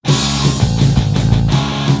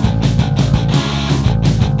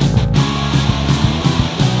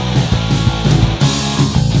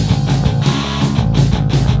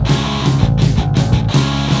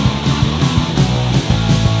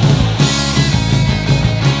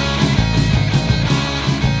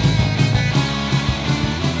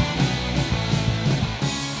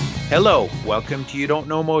Hello, welcome to You Don't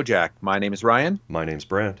Know Mojack. My name is Ryan. My name's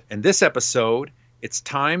Brant. And this episode, it's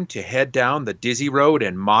time to head down the dizzy road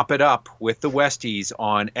and mop it up with the Westies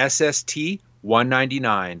on SST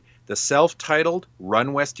 199, the self-titled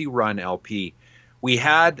Run Westy Run LP. We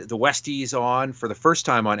had the Westies on for the first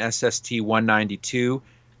time on SST 192,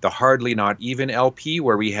 the Hardly Not Even LP,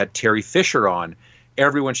 where we had Terry Fisher on.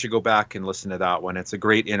 Everyone should go back and listen to that one. It's a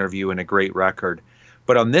great interview and a great record.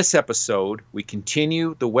 But on this episode, we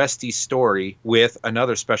continue the Westy story with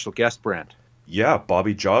another special guest, Brent. Yeah,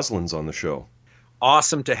 Bobby Joslyn's on the show.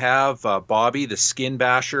 Awesome to have Bobby, the skin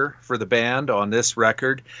basher for the band, on this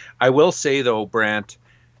record. I will say, though, Brent,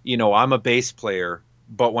 you know, I'm a bass player,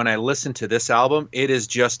 but when I listen to this album, it is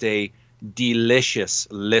just a delicious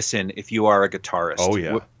listen if you are a guitarist. Oh,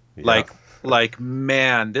 yeah. Like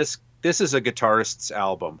man, this is a guitarist's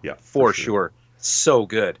album. Yeah, for sure. So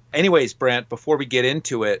good. Anyways, Brent, before we get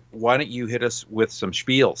into it, why don't you hit us with some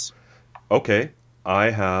spiels? Okay, I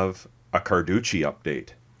have a Carducci update.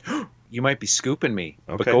 You might be scooping me,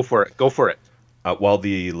 Okay. but go for it. Go for it. Well,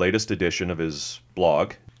 the latest edition of his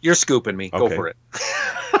blog. You're scooping me. Okay. Go for it.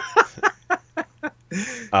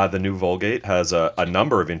 The new Vulgate has a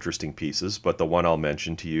number of interesting pieces, but the one I'll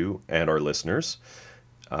mention to you and our listeners,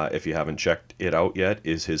 if you haven't checked it out yet,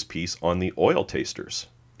 is his piece on the oil tasters.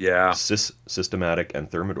 Yeah. Systematic and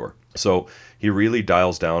Thermidor. So he really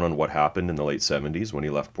dials down on what happened in the late 70s when he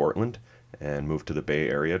left Portland and moved to the Bay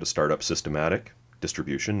Area to start up Systematic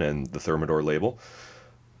distribution and the Thermidor label,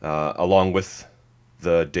 along with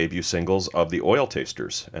the debut singles of the Oil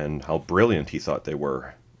Tasters and how brilliant he thought they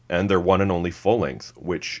were, and their one and only full length,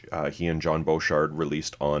 which he and John Bouchard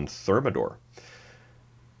released on Thermidor.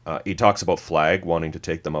 He talks about Flag wanting to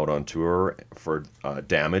take them out on tour for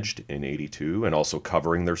Damaged in '82 and also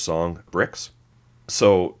covering their song Bricks.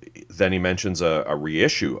 So then he mentions a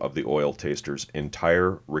reissue of the Oil Tasters'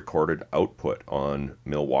 entire recorded output on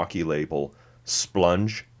Milwaukee label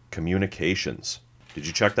Splunge Communications. Did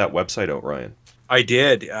you check that website out, Ryan? I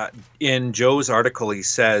did. In Joe's article, he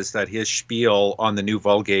says that his spiel on the new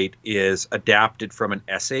Vulgate is adapted from an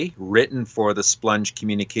essay written for the Splunge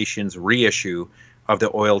Communications reissue of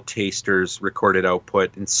the Oil Tasters recorded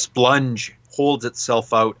output. And Splunge holds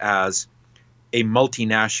itself out as a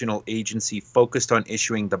multinational agency focused on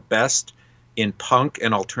issuing the best in punk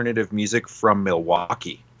and alternative music from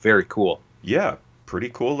Milwaukee. Very cool. Yeah, pretty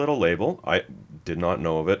cool little label. I did not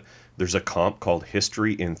know of it. There's a comp called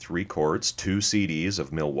History in 3 Chords, 2 CDs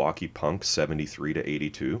of Milwaukee punk 73 to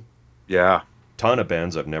 82. Yeah. Ton of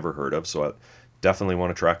bands I've never heard of, so I definitely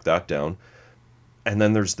want to track that down. And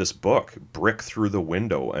then there's this book, Brick Through the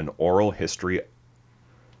Window, an oral history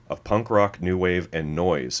of punk rock, new wave, and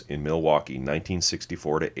noise in Milwaukee,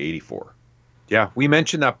 1964 to 84. Yeah, we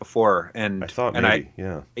mentioned that before, and I thought maybe,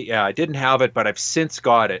 yeah. Yeah, I didn't have it, but I've since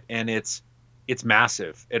got it, and it's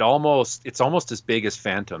massive. It's almost as big as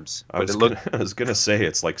Phantoms. I was gonna say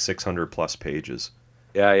it's like 600 plus pages.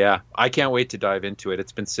 Yeah. I can't wait to dive into it.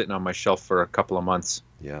 It's been sitting on my shelf for a couple of months.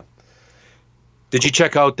 Yeah. Did you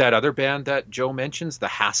check out that other band that Joe mentions, the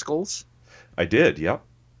Haskells? I did, yep.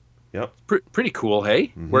 Pretty cool, hey?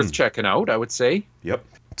 Mm-hmm. Worth checking out, I would say. Yep.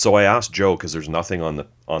 So I asked Joe, because there's nothing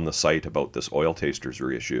on the site about this Oil Tasters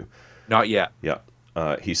reissue. Not yet. Yeah.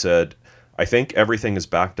 He said, I think everything is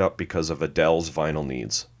backed up because of Adele's vinyl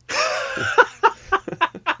needs.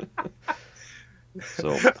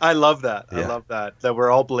 So I love that. Yeah. I love that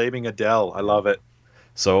we're all blaming Adele. I love it.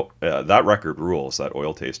 So that record rules, that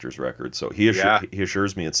Oil Tasters record. So he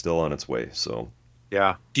assures me it's still on its way. So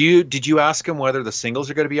yeah. Did you ask him whether the singles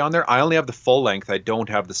are going to be on there? I only have the full length. I don't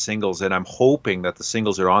have the singles, and I'm hoping that the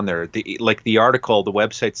singles are on there. The article, the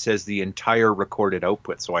website says the entire recorded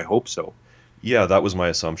output, so I hope so. Yeah, that was my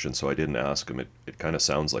assumption. So I didn't ask him. It kind of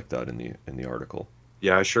sounds like that in the article.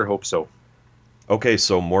 Yeah, I sure hope so. Okay,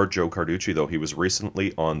 so more Joe Carducci though. He was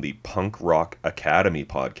recently on the Punk Rock Academy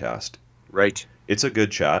podcast. Right. It's a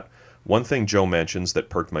good chat. One thing Joe mentions that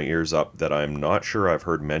perked my ears up that I'm not sure I've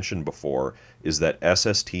heard mentioned before is that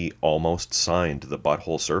SST almost signed the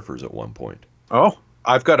Butthole Surfers at one point. Oh,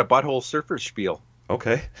 I've got a Butthole Surfers spiel.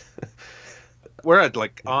 Okay. We're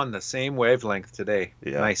on the same wavelength today.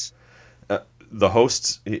 Yeah. Nice. The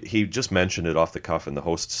hosts, he just mentioned it off the cuff, and the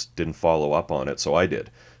hosts didn't follow up on it, so I did.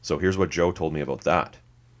 So here's what Joe told me about that.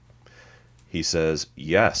 He says,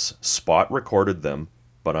 yes, Spot recorded them,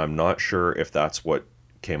 but I'm not sure if that's what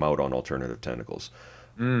came out on Alternative Tentacles.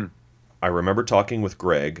 I remember talking with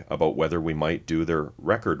Greg about whether we might do their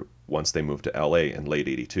record once they moved to LA in late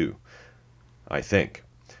 82. I think.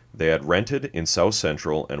 They had rented in South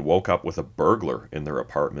Central and woke up with a burglar in their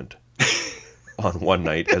apartment on one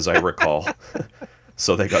night, as I recall.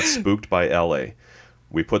 So they got spooked by LA.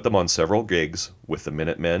 We put them on several gigs with the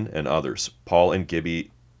Minutemen and others. Paul and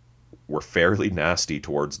Gibby were fairly nasty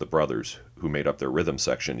towards the brothers who made up their rhythm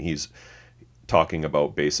section. He's talking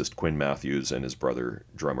about bassist Quinn Matthews and his brother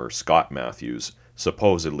drummer Scott Matthews.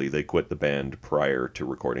 Supposedly, they quit the band prior to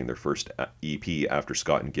recording their first EP after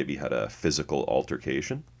Scott and Gibby had a physical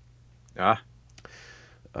altercation. Ah,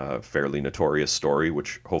 A fairly notorious story,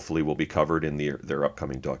 which hopefully will be covered in their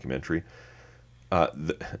upcoming documentary. Uh,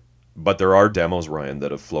 th- but there are demos, Ryan,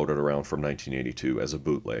 that have floated around from 1982 as a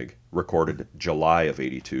bootleg, recorded July of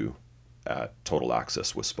 82 at Total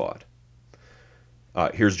Access with Spot.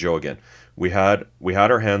 Here's Joe again. We had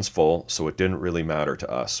our hands full, so it didn't really matter to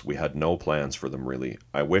us. We had no plans for them really.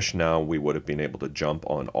 I wish now we would have been able to jump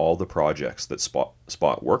on all the projects that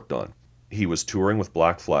Spot worked on. He was touring with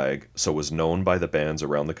Black Flag, so was known by the bands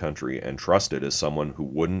around the country and trusted as someone who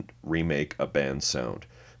wouldn't remake a band's sound.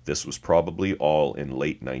 This was probably all in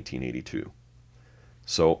late 1982.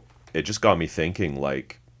 So it just got me thinking,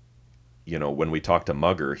 like, when we talked to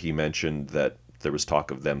Mugger, he mentioned that there was talk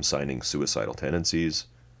of them signing Suicidal Tendencies.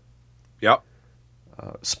 yep.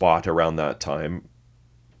 Spot around that time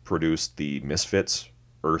produced the Misfits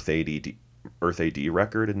Earth AD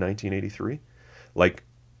record in 1983. Like,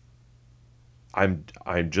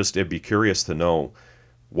 it'd be curious to know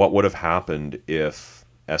what would have happened if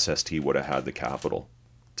SST would have had the capital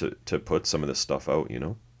to put some of this stuff out.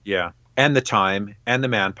 Yeah. And the time and the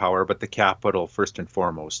manpower, but the capital first and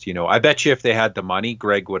foremost. I bet you if they had the money,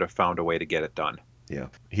 Greg would have found a way to get it done. Yeah.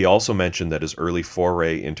 He also mentioned that his early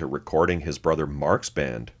foray into recording his brother Mark's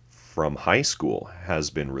band from high school has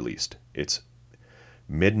been released. It's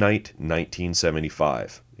Midnight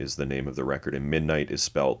 1975 is the name of the record, and Midnight is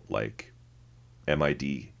spelled like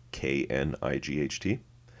Midknight.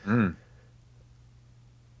 Mm.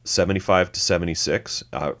 75 to 76,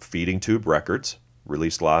 Feeding Tube Records,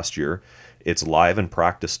 released last year. It's live and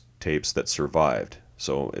practice tapes that survived,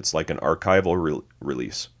 so it's like an archival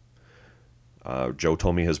release. Joe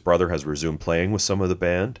told me his brother has resumed playing with some of the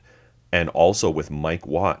band, and also with Mike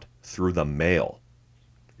Watt through the mail,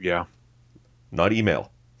 Yeah. not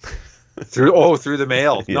email. Through the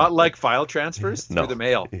mail. Yeah. Not like file transfers, No. through the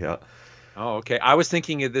mail. Yeah, Oh, okay. I was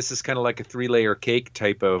thinking of this is kind of like a 3-layer cake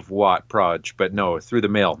type of Watt proj, but no, through the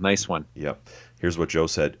mail. Nice one. yeah. Here's what Joe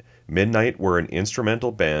said. Midnight were an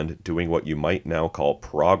instrumental band doing what you might now call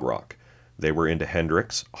prog rock. They were into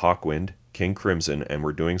Hendrix, Hawkwind, King Crimson, and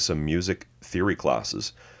were doing some music theory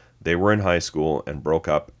classes. They were in high school and broke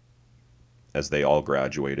up as they all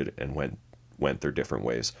graduated and went their different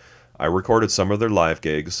ways. I recorded some of their live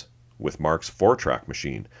gigs with Mark's 4-track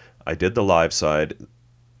machine. I did the live side.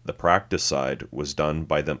 The practice side was done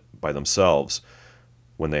by themselves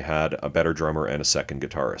when they had a better drummer and a second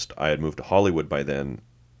guitarist. I had moved to Hollywood by then,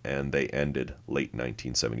 and they ended late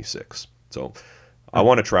 1976. So I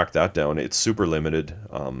want to track that down. It's super limited.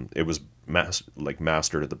 It was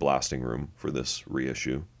mastered at the Blasting Room for this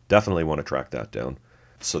reissue. Definitely want to track that down.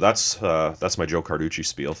 So that's my Joe Carducci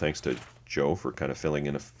spiel. Thanks to Joe for kind of filling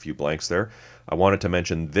in a few blanks there. I wanted to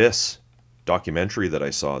mention this documentary that I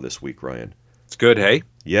saw this week, Ryan. It's good, hey?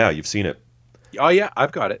 Yeah, you've seen it. Oh, yeah,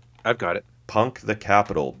 I've got it. Punk the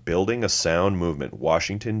Capital, Building a Sound Movement,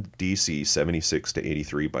 Washington, D.C., 76 to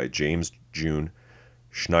 83 by James June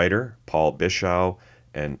Schneider, Paul Bischow,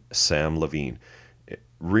 and Sam Levine. It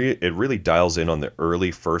really dials in on the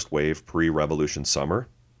early first wave pre-revolution summer.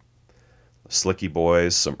 Slicky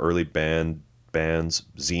Boys, some early bands,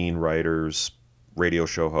 zine writers, radio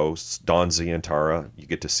show hosts, Don Zientara. You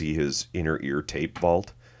get to see his inner ear tape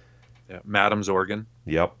vault. Yeah, Madam's organ.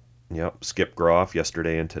 Yep. Skip Groff,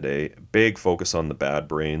 Yesterday and Today. Big focus on the Bad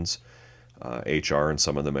Brains, HR and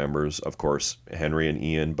some of the members. Of course, Henry and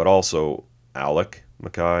Ian, but also Alec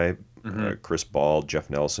Mackay, Chris Ball, Jeff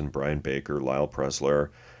Nelson, Brian Baker, Lyle Presler,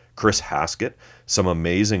 Chris Haskett. Some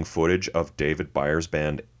amazing footage of David Byers'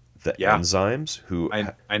 band, The Enzymes, who...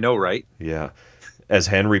 I know, right? Yeah. As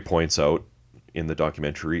Henry points out in the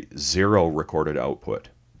documentary, 0 recorded output.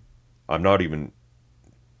 I'm not even,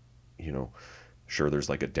 sure there's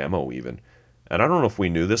like a demo even. And I don't know if we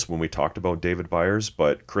knew this when we talked about David Byers,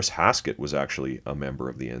 but Chris Haskett was actually a member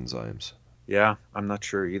of the Enzymes. Yeah, I'm not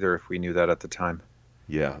sure either if we knew that at the time.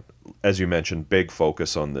 Yeah. As you mentioned, big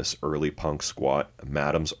focus on this early punk squat,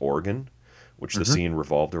 Madam's Organ, which the scene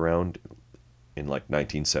revolved around in like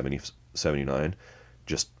 1970, 79.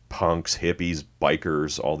 Just punks, hippies,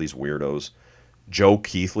 bikers, all these weirdos. Joe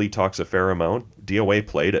Keithley talks a fair amount. DOA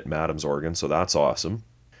played at Madam's Organ, so that's awesome.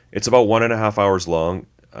 It's about 1.5 hours long,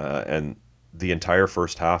 and the entire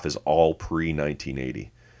first half is all pre-1980.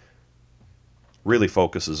 Really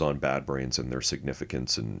focuses on Bad Brains and their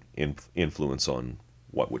significance and influence on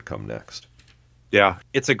what would come next. Yeah,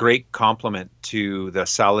 it's a great complement to the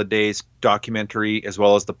Salad Days documentary as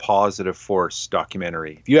well as the Positive Force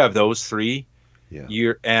documentary. If you have those three, Yeah.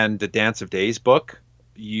 you and the Dance of Days book,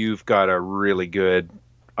 you've got a really good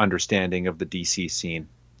understanding of the DC scene.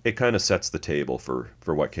 It kind of sets the table for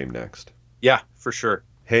what came next. Yeah, for sure.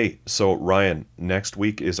 Hey, so Ryan, next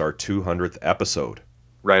week is our 200th episode.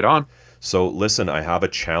 Right on. So listen, I have a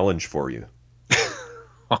challenge for you.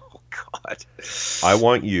 Oh God. I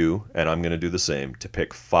want you, and I'm going to do the same, to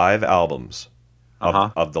pick 5 albums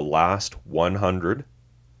Uh-huh. of the last 100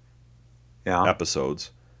 Yeah.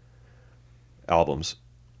 episodes, albums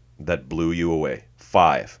that blew you away.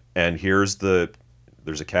 5. And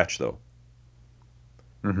there's a catch though.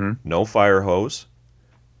 Mm-hmm. No Fire Hose,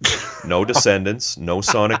 no Descendants, no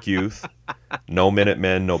Sonic Youth, no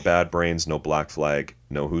Minutemen, no Bad Brains, no Black Flag,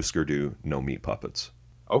 no Husker Du, no Meat Puppets.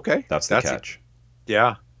 Okay. That's the catch.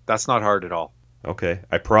 Yeah, that's not hard at all. Okay.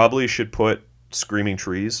 I probably should put Screaming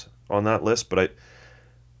Trees on that list, but I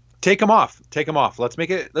Take them off. Take them off. Let's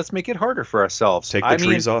make it harder for ourselves. take the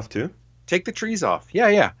trees off too? Take the trees off. Yeah,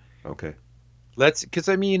 yeah. Okay. Because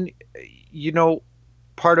I mean, you know,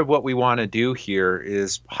 part of what we want to do here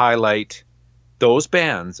is highlight those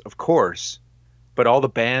bands, of course, but all the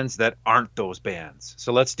bands that aren't those bands.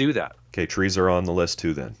 So let's do that. Okay, trees are on the list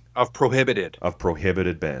too then. Of Prohibited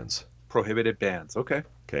bands. prohibited bands. Okay.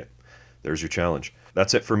 Okay. There's your challenge.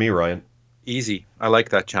 That's it for me, Ryan. Easy. I like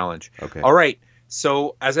that challenge. Okay. All right.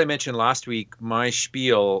 So, as I mentioned last week, my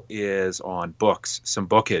spiel is on books, some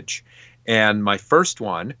bookage. And my first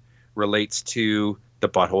one relates to the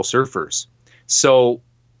Butthole Surfers. So,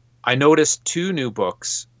 I noticed 2 new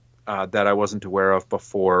books that I wasn't aware of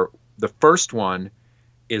before. The first one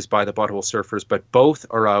is by the Butthole Surfers, but both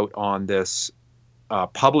are out on this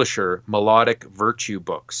publisher, Melodic Virtue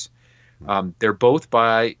Books. They're both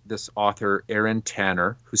by this author, Aaron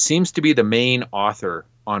Tanner, who seems to be the main author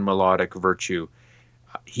on Melodic Virtue.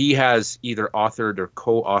 He has either authored or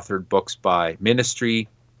co-authored books by Ministry,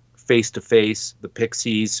 Face to Face, The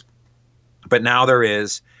Pixies, but now there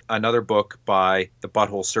is another book by the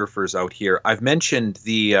Butthole Surfers out here. I've mentioned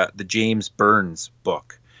the James Burns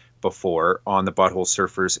book before on the Butthole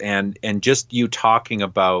Surfers, and just you talking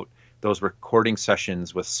about those recording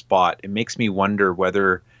sessions with Spot, it makes me wonder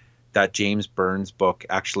whether that James Burns book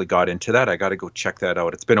actually got into that. I got to go check that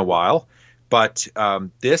out. It's been a while, but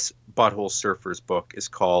this Butthole Surfers book is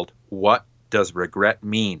called What Does Regret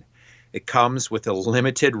Mean? It comes with a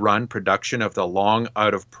limited run production of the long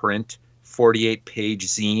out of print 48-page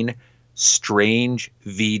zine Strange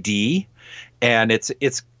VD, and it's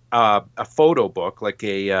a photo book, like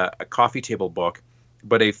a coffee table book,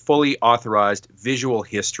 but a fully authorized visual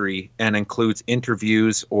history, and includes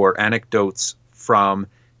interviews or anecdotes from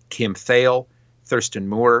Kim Thale, Thurston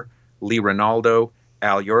Moore, Lee Ronaldo,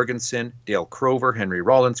 Al Jorgensen, Dale Crover, Henry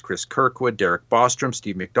Rollins, Chris Kirkwood, Derek Bostrom,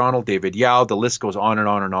 Steve McDonald, David Yao. The list goes on and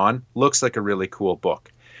on and on. Looks like a really cool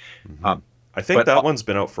book. Mm-hmm. I think that one's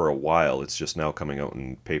been out for a while. It's just now coming out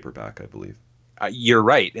in paperback, I believe. You're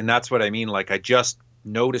right. And that's what I mean. Like, I just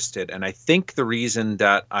noticed it. And I think the reason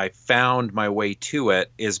that I found my way to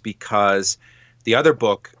it is because the other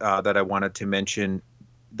book that I wanted to mention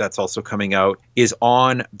that's also coming out is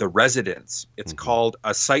on The Residents. It's called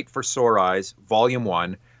A Sight for Sore Eyes, Volume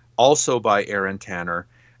 1, also by Aaron Tanner,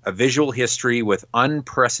 a visual history with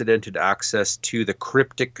unprecedented access to the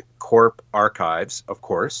Cryptic Corp archives, of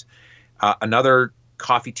course. Another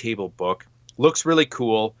coffee table book. Looks really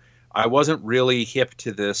cool. I wasn't really hip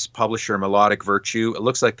to this publisher, Melodic Virtue. It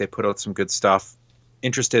looks like they put out some good stuff.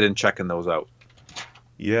 Interested in checking those out.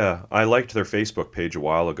 Yeah, I liked their Facebook page a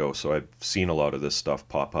while ago, so I've seen a lot of this stuff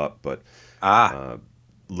pop up, but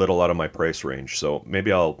little out of my price range. So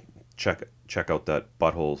maybe I'll check out that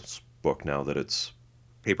Buttholes book now that it's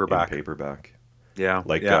paperback. In paperback. Yeah,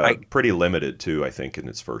 pretty limited too, I think, in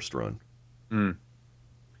its first run. Mm.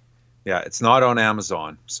 Yeah, it's not on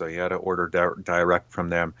Amazon, so you got to order direct from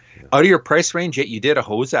them. Yeah. Out of your price range, yet you did a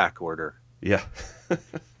Hozak order. Yeah.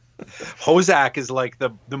 Hozak is like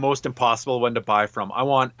the most impossible one to buy from. I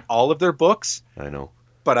want all of their books. I know.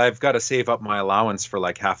 But I've got to save up my allowance for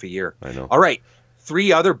like half a year. I know. All right.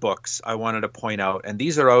 3 other books I wanted to point out, and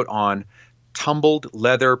these are out on Tumbled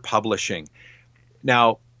Leather Publishing.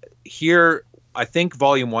 Now, here, I think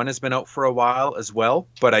Volume 1 has been out for a while as well,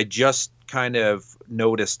 but I just kind of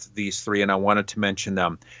noticed these 3 and I wanted to mention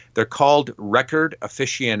them. They're called Record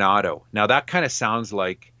Aficionado. Now, that kind of sounds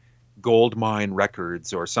like Goldmine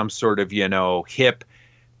Records or some sort of, hip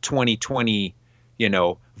 2020,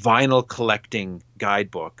 vinyl collecting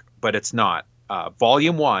guidebook, but it's not.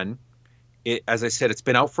 Volume 1, as I said, it's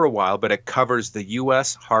been out for a while, but it covers the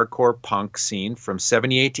U.S. hardcore punk scene from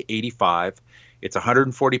 78 to 85. It's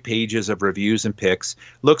 140 pages of reviews and picks.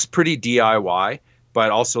 Looks pretty DIY,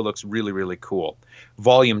 but also looks really, really cool.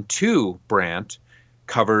 Volume 2, Brant,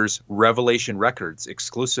 covers Revelation Records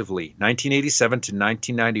exclusively, 1987 to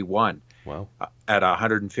 1991. Wow. At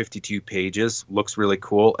 152 pages. Looks really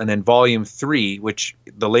cool. And then Volume 3, which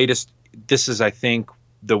the latest, this is, I think,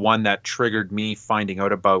 the one that triggered me finding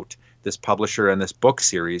out about this publisher and this book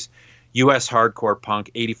series, U.S. Hardcore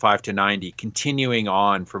Punk 85 to 90, continuing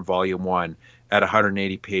on from Volume 1 at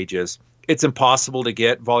 180 pages. It's impossible to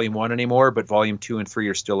get Volume 1 anymore, but Volume 2 and 3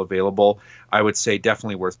 are still available. I would say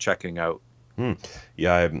definitely worth checking out.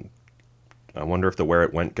 Yeah, I wonder if the Where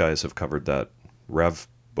It Went guys have covered that Rev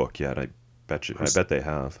book yet. I bet they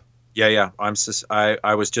have. Yeah.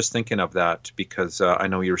 I was just thinking of that because I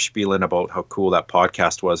know you were spieling about how cool that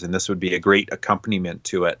podcast was, and this would be a great accompaniment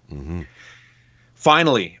to it. Mm-hmm.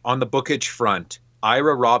 Finally, on the bookage front,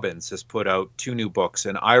 Ira Robbins has put out 2 new books,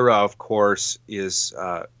 and Ira, of course, is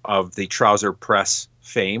of the Trouser Press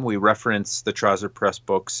fame. We reference the Trouser Press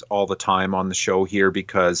books all the time on the show here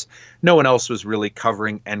because no one else was really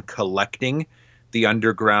covering and collecting the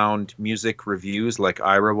underground music reviews like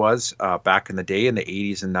Ira was back in the day in the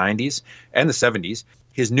 80s and 90s and the 70s.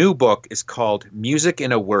 His new book is called Music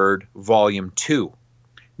in a Word, Volume 2.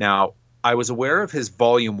 Now, I was aware of his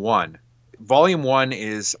Volume 1. Volume 1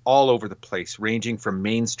 is all over the place, ranging from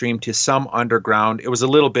mainstream to some underground. It was a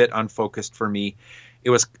little bit unfocused for me. It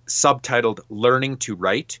was subtitled Learning to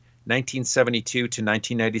Write, 1972 to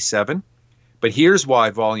 1997. But here's why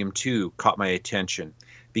Volume 2 caught my attention.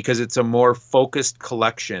 Because it's a more focused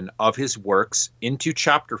collection of his works into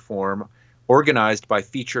chapter form, organized by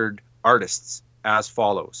featured artists as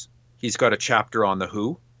follows. He's got a chapter on The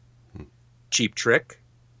Who, Cheap Trick,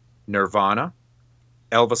 Nirvana,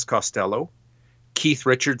 Elvis Costello, Keith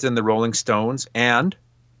Richards and the Rolling Stones, and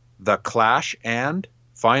The Clash, and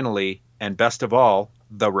finally, and best of all,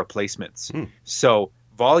 The Replacements. So,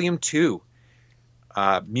 Volume 2,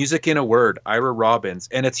 Music in a Word, Ira Robbins,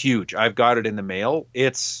 and it's huge. I've got it in the mail.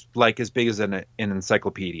 It's like as big as an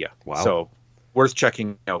encyclopedia. Wow. So, worth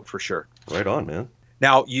checking out for sure. Right on, man.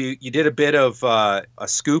 Now, you did a bit of a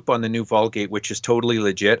scoop on the new Vulgate, which is totally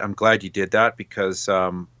legit. I'm glad you did that because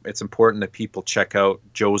it's important that people check out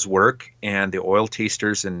Joe's work and the Oil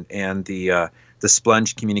Tasters and the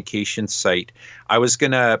Splunge Communications site. I was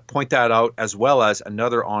going to point that out as well as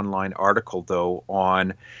another online article, though,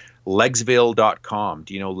 on Legsville.com.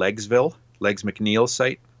 Do you know Legsville? Legs McNeil's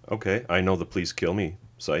site? Okay, I know the Please Kill Me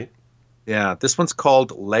site. Yeah, this one's called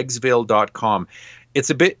Legsville.com.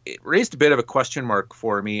 It raised a bit of a question mark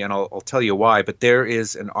for me, and I'll tell you why, but there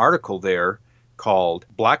is an article there called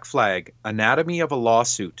Black Flag, Anatomy of a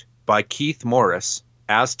Lawsuit by Keith Morris,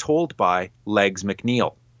 as told by Legs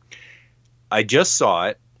McNeil. I just saw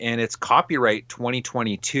it, and it's copyright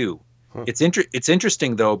 2022. Huh. It's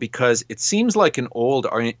interesting, though, because it seems like an old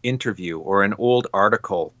interview or an old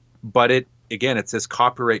article, but it says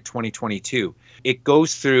copyright 2022. It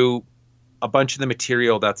goes through a bunch of the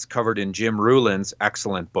material that's covered in Jim Rulin's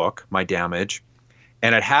excellent book, My Damage.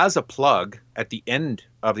 And it has a plug at the end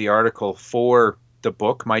of the article for the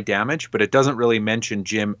book, My Damage, but it doesn't really mention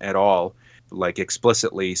Jim at all, like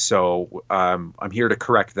explicitly. So I'm here to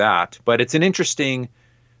correct that. But it's an interesting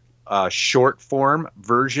short form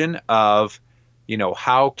version of,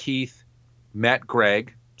 how Keith met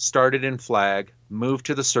Greg, started in Flag, moved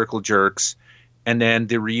to the Circle Jerks, and then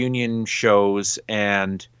the reunion shows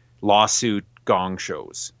and lawsuit gong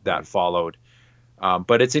shows that followed.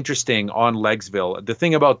 But it's interesting on Legsville. The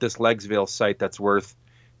thing about this Legsville site that's worth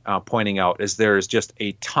pointing out is there is just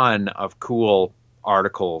a ton of cool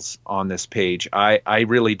articles on this page. I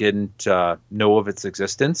really didn't know of its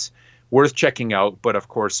existence. Worth checking out, but of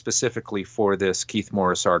course, specifically for this Keith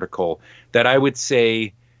Morris article, that I would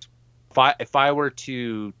say, if I were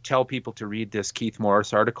to tell people to read this Keith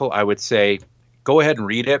Morris article, I would say, go ahead and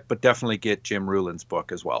read it, but definitely get Jim Rulin's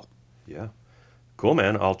book as well. Yeah. Cool,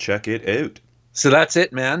 man. I'll check it out. So that's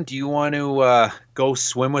it, man. Do you want to go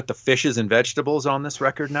swim with the fishes and vegetables on this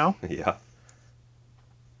record now? Yeah.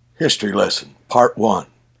 History Lesson, Part 1.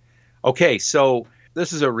 Okay, so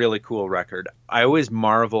this is a really cool record. I always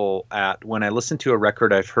marvel at when I listen to a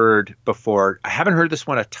record I've heard before. I haven't heard this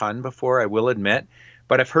one a ton before, I will admit,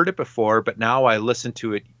 but I've heard it before. But now I listen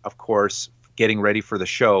to it, of course, getting ready for the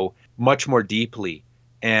show much more deeply.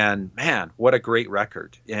 And man, what a great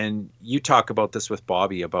record. And you talk about this with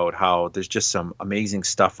Bobby about how there's just some amazing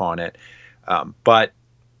stuff on it. But,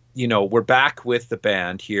 we're back with the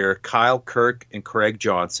band here. Kyle Kirk and Craig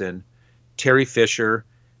Johnson, Terry Fisher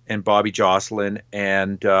and Bobby Joslyn.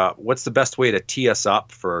 And what's the best way to tee us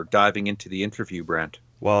up for diving into the interview, Brent?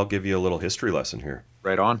 Well, I'll give you a little history lesson here.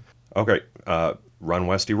 Right on. Okay, Run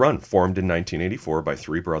Westy Run, formed in 1984 by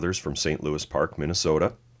three brothers from St. Louis Park,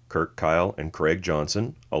 Minnesota, Kirk, Kyle, and Craig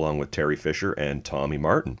Johnson, along with Terry Fisher and Tommy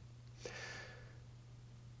Martin.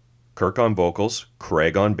 Kirk on vocals,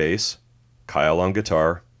 Craig on bass, Kyle on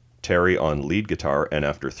guitar, Terry on lead guitar, and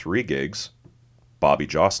after 3 gigs, Bobby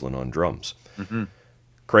Joslyn on drums. Mm-hmm.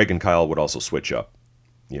 Craig and Kyle would also switch up,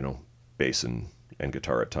 bass and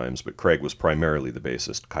guitar at times, but Craig was primarily the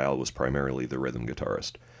bassist. Kyle was primarily the rhythm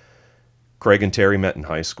guitarist. Craig and Terry met in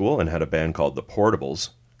high school and had a band called The Portables.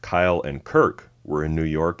 Kyle and Kirk were in New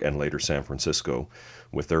York and later San Francisco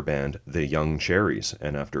with their band The Young Cherries,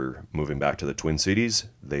 and after moving back to the Twin Cities,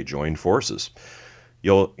 they joined forces.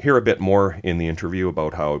 You'll hear a bit more in the interview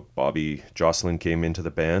about how Bobby Joslyn came into the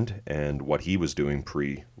band and what he was doing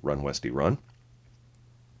pre-Run Westy Run.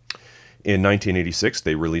 In 1986,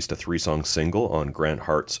 they released a 3-song single on Grant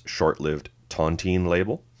Hart's short-lived Tontine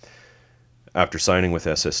label. After signing with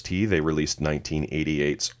SST, they released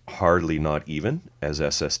 1988's Hardly Not Even as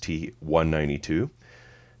SST 192.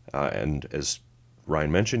 And as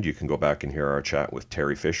Ryan mentioned, you can go back and hear our chat with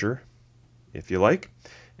Terry Fisher, if you like.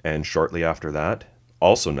 And shortly after that,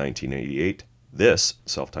 also 1988, this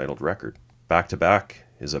self-titled record. Back to Back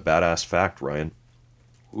is a badass fact, Ryan.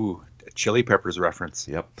 Ooh, a Chili Peppers reference.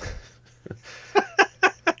 Yep.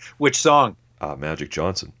 Which song? Magic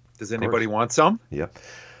Johnson. Does anybody want some? Yep.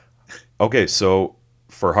 Okay, so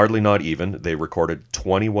for Hardly Not Even, they recorded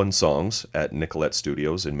 21 songs at Nicolette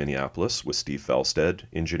Studios in Minneapolis with Steve Felstead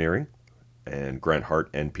engineering and Grant Hart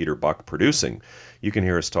and Peter Buck producing. You can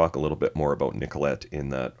hear us talk a little bit more about Nicolette in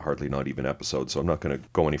that Hardly Not Even episode, so I'm not going to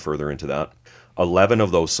go any further into that. 11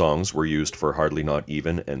 of those songs were used for Hardly Not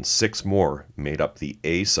Even, and 6 more made up the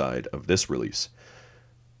A side of this release.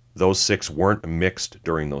 Those 6 weren't mixed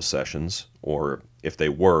during those sessions, or if they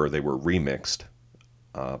were remixed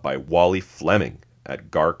by Wally Fleming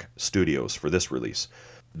at Gark Studios for this release.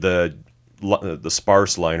 The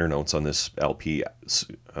sparse liner notes on this LP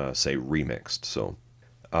say remixed. So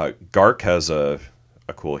Gark has a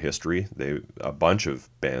cool history. A bunch of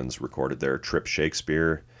bands recorded there. Trip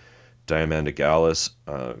Shakespeare, Diamanda Gallus,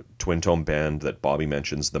 twin tone band that Bobby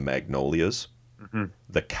mentions, the Magnolias. Mm-hmm.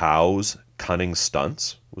 The Cows' Cunning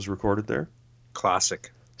Stunts was recorded there.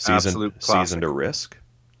 Classic. Absolute classic. Season to Risk.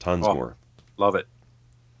 Tons more. Love it.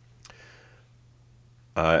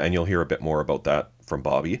 And you'll hear a bit more about that from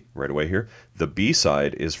Bobby right away here. The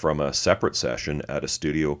B-side is from a separate session at a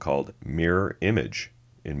studio called Mirror Image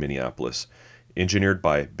in Minneapolis, engineered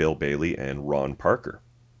by Bill Bailey and Ron Parker.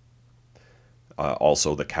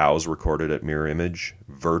 Also, the Cows recorded at Mirror Image,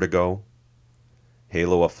 Vertigo,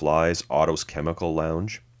 Halo of Flies, Otto's Chemical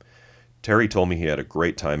Lounge. Terry told me he had a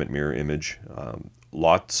great time at Mirror Image.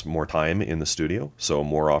 Lots more time in the studio, so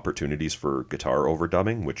more opportunities for guitar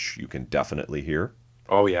overdubbing, which you can definitely hear.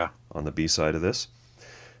 Oh, yeah. On the B-side of this.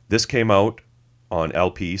 This came out on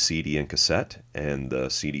LP, CD, and cassette, and the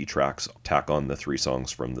CD tracks tack on the 3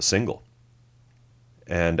 songs from the single.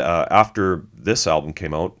 And after this album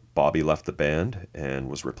came out, Bobby left the band and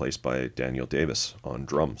was replaced by Daniel Davis on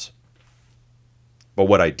drums. But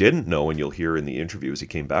what I didn't know, and you'll hear in the interview, is he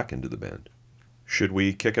came back into the band. Should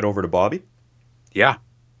we kick it over to Bobby? Yeah.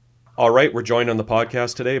 All right, we're joined on the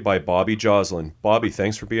podcast today by Bobby Joslyn. Bobby,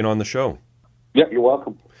 thanks for being on the show. Yep, you're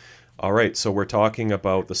welcome. All right, so we're talking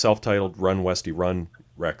about the self-titled Run Westy Run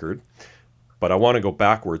record, but I want to go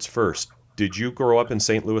backwards first. Did you grow up in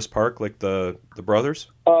St. Louis Park like the brothers?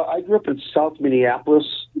 I grew up in South Minneapolis,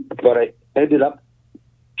 but I ended up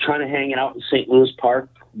kind of hanging out in St. Louis Park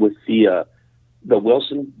with the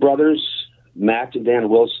Wilson brothers, Matt and Dan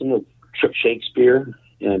Wilson of Trip Shakespeare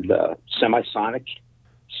and Semisonic.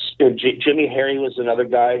 Jimmy Harry was another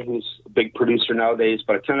guy who's a big producer nowadays,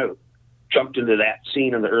 but I kind of jumped into that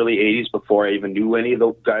scene in the early 80s before I even knew any of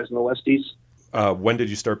those guys in the Westies. When did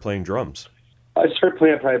you start playing drums? I started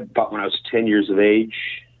playing probably about when I was 10 years of age.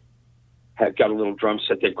 Had got a little drum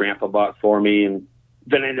set that Grandpa bought for me, and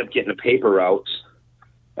then I ended up getting a paper route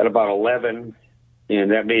at about 11,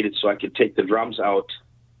 and that made it so I could take the drums out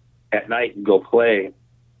at night and go play.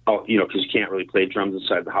 Oh, because you can't really play drums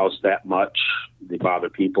inside the house that much. They bother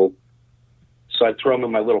people. So I'd throw them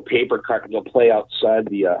in my little paper cart and go play outside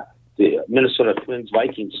the Minnesota Twins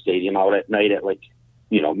Vikings stadium out at night at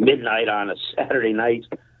midnight on a Saturday night,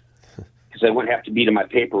 because I wouldn't have to be to my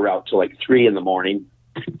paper route till 3 a.m,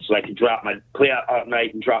 so I could play out at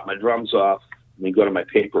night and drop my drums off and then go to my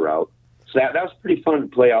paper route. So that was pretty fun to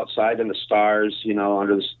play outside in the stars.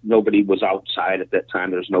 Nobody was outside at that time.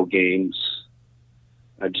 There's no games.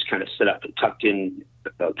 I just kind of sit up and tucked in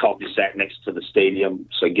a cul-de-sac next to the stadium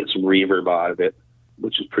so I get some reverb out of it,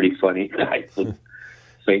 which is pretty funny, I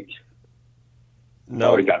think. No.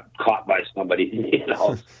 Already got caught by somebody,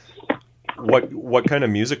 What kind of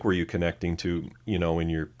music were you connecting to, in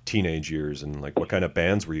your teenage years, and like what kind of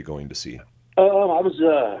bands were you going to see? I was,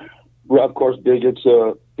 of course, big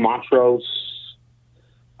into Montrose.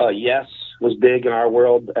 Yes was big in our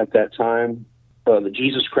world at that time. The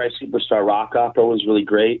Jesus Christ Superstar rock opera was really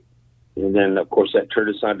great. And then, of course, that turned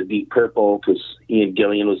us on to Deep Purple because Ian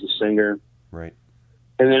Gillan was the singer. Right.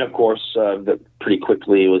 And then, of course, pretty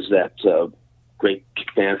quickly was that great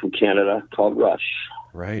band from Canada called Rush.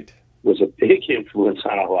 Right. Was a big influence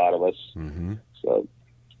on a lot of us. Mm-hmm. So.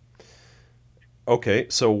 Okay,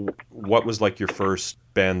 so what was like your first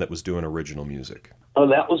band that was doing original music? Oh,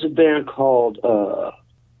 that was a band called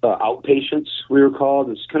Outpatients, we were called.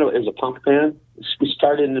 It was a punk band. We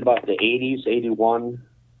started in about the 80s, 81.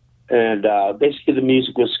 And basically the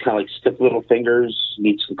music was kind of like Stiff Little Fingers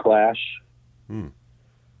meets The Clash.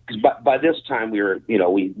 Because by this time we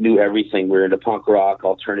knew everything. We were into punk rock,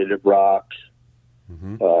 alternative rock,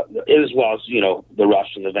 as well as, the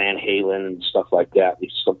Rush and the Van Halen and stuff like that. We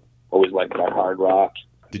always liked our hard rock.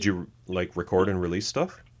 Did you like record and release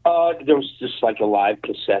stuff? There was just like a live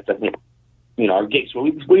cassette. I think, our gigs.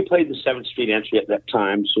 We played the 7th Street Entry at that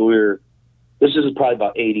time, so this is probably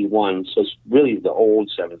about 81, so it's really the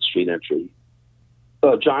old 7th Street Entry.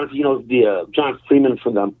 John Freeman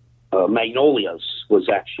from the Magnolias was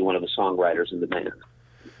actually one of the songwriters in the band.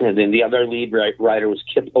 And then the other lead writer was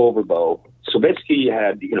Kip Overbow. So basically you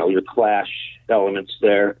had, your Clash elements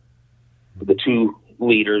there, the two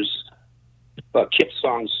leaders. Kip's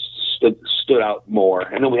songs stood out more.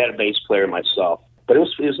 And then we had a bass player, myself. But it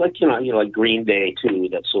was like, like Green Day too.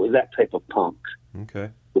 So it was that type of punk. Okay.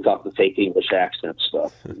 Without the fake English accent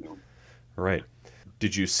stuff. Right.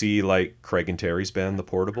 Did you see like Craig and Terry's band, The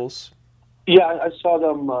Portables? Yeah, I saw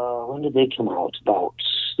them. When did they come out?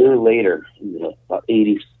 They're later, about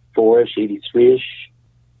 84-ish, 83-ish.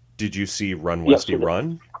 Did you see Run Westy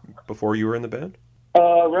Run before you were in the band?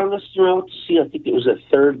 Run Westy Run, I think it was a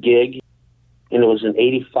third gig, and it was in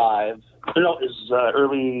 85. No, it was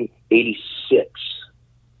early 86.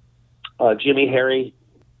 Jimmy Harry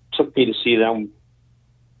took me to see them.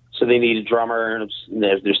 So they need a drummer, and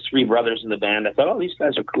there's 3 brothers in the band. I thought, these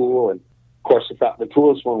guys are cool. And, of course, I thought the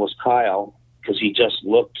coolest one was Kyle because he just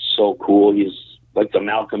looked so cool. He's like the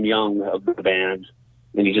Malcolm Young of the band,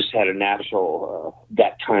 and he just had a natural,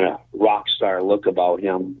 that kind of rock star look about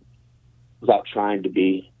him without trying to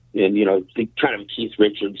be. And, the kind of Keith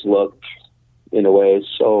Richards look in a way.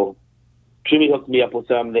 So Jimmy hooked me up with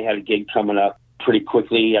them. They had a gig coming up pretty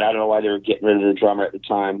quickly, and I don't know why they were getting rid of the drummer at the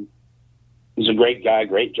time. He's a great guy,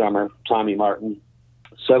 great drummer, Tommy Martin.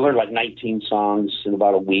 So I learned like 19 songs in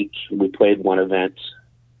about a week. We played one event.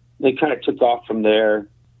 They kind of took off from there.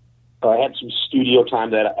 I had some studio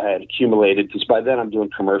time that I had accumulated because by then I'm doing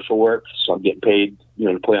commercial work. So I'm getting paid,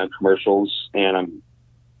 to play on commercials, and I'm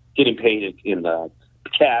getting paid in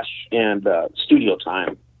cash and studio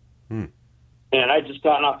time. And I just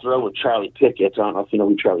gotten off the road with Charlie Pickett. I don't know if you know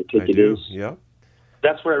who Charlie Pickett is. Yeah.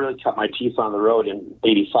 That's where I really cut my teeth on the road in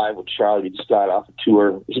 85 with Charlie. We just got off a tour.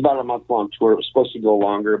 It was about a month-long tour. It was supposed to go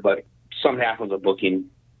longer, but something happened with the booking.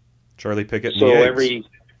 Charlie Pickett and the Eggs.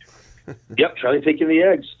 Yep, Charlie Pickett and the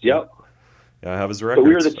Eggs. Yep. Yeah, I have his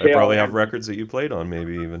records. I probably have records that you played on,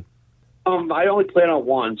 maybe even. I only played on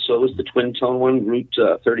one, so it was the twin tone one, Route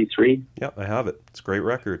 33. Yeah, I have it. It's a great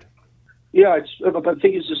record. Yeah, I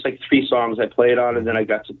think it's just like 3 songs I played on, and then I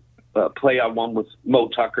got to play on one with Mo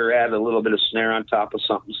Tucker, add a little bit of snare on top of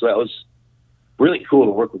something. So that was really cool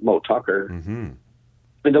to work with Mo Tucker. Mm-hmm.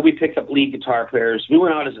 And then we picked up lead guitar players. We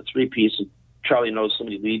went out as a 3-piece, and Charlie knows so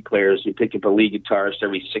many lead players. We picked up a lead guitarist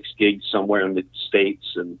every 6 gigs somewhere in the States,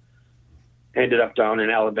 and ended up down in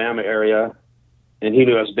Alabama area. And he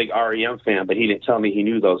knew I was a big REM fan, but he didn't tell me he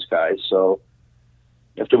knew those guys. So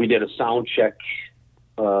after we did a sound check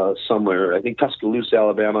somewhere, I think Tuscaloosa,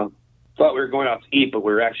 Alabama, thought we were going out to eat, but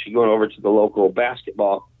we were actually going over to the local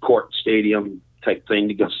basketball court stadium type thing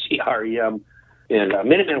to go see REM. And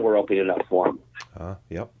Minutemen were opening up for them.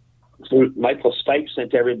 Yep. So Michael Stipe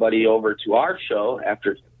sent everybody over to our show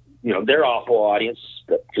after, their awful audience,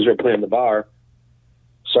 because we're playing the bar.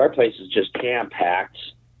 So our place is just jam-packed.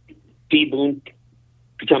 P. Boone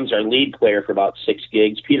becomes our lead player for about 6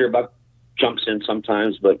 gigs. Peter Buck jumps in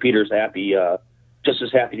sometimes, but Peter's happy, just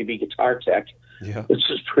as happy to be guitar tech. Yeah. Which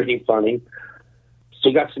is pretty funny.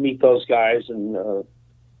 So got to meet those guys and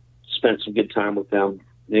spent some good time with them.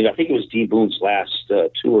 And I think it was D. Boone's last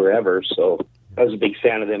tour ever, so I was a big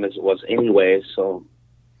fan of them as it was anyway. So,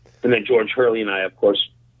 and then George Hurley and I, of course,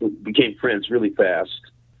 became friends really fast.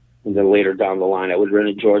 And then later down the line, I would run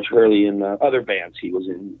into George Hurley in other bands he was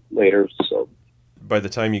in later. So, by the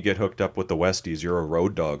time you get hooked up with the Westies, you're a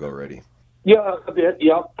road dog already. Yeah, a bit,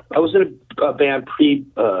 yeah. I was in a band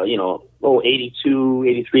 82,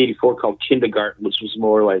 83, 84 called Kindergarten, which was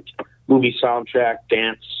more like movie soundtrack,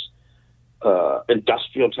 dance,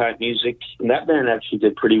 industrial type music. And that band actually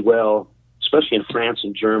did pretty well, especially in France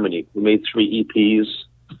and Germany. We made 3 EPs.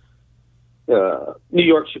 New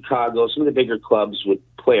York, Chicago, some of the bigger clubs would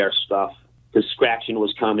play our stuff because scratching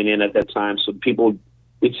was coming in at that time. So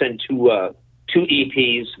we'd send two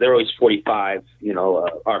EPs. They're always 45,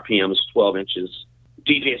 RPMs, 12 inches.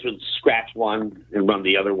 DJs would scratch one and run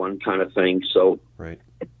the other one kind of thing. So right.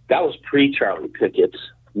 That was pre-Charlie Pickett.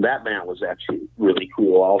 That band was actually really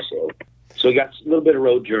cool also. So we got a little bit of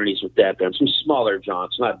road journeys with that band, some smaller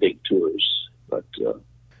jaunts, not big tours. But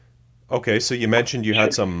okay, so you mentioned you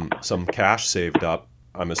had some cash saved up.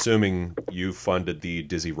 I'm assuming you funded the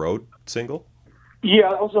Dizzy Road single? Yeah,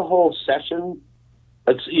 that was a whole session.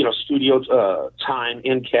 It's, studio time,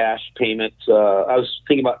 in cash payment. I was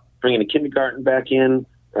thinking about bringing the Kindergarten back in,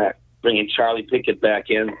 bringing Charlie Pickett back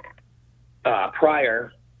in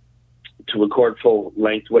prior to record full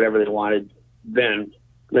length, whatever they wanted. Then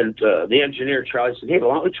the engineer, Charlie, said, hey,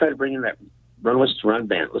 why don't we try to bring in that Run Westy Run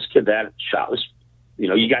band? Let's give that a shot.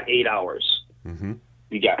 You got 8 hours. Mm-hmm.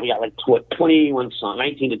 We got like 21 songs,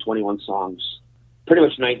 19 to 21 songs. Pretty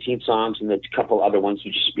much 19 songs, and then a couple other ones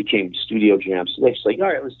which just became studio jams. So they just like, all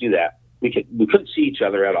right, let's do that. We couldn't see each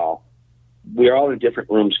other at all. We were all in different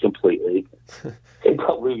rooms completely.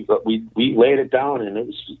 but we laid it down, and it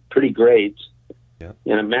was pretty great. Yeah.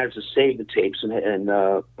 And I managed to save the tapes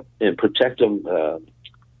and protect them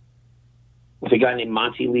with a guy named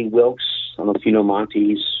Monty Lee Wilkes. I don't know if you know Monty.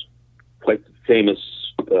 He's quite famous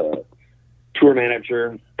tour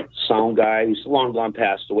manager, sound guy. He's long gone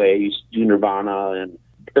passed away. He used to do Nirvana and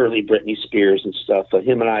early Britney Spears and stuff. But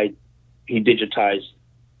him and I, he digitized,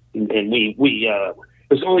 and we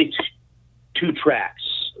there's only two tracks,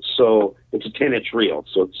 so it's a 10-inch reel,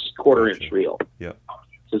 so it's quarter-inch reel. Yeah.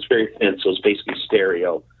 So it's very thin, so it's basically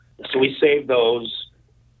stereo. So we saved those,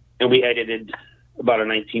 and we edited about a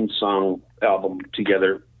 19-song album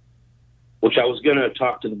together, which I was going to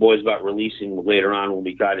talk to the boys about releasing later on when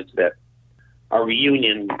we got into that, our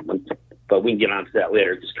reunion, but we can get onto that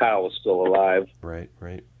later because Kyle was still alive. Right.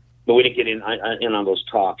 But we didn't get in on those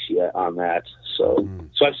talks yet on that. So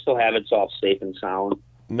so I still have it. It's all safe and sound.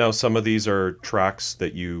 Now, some of these are tracks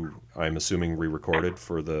that I'm assuming, re-recorded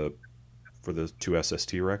for the 2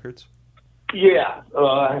 SST records? Yeah.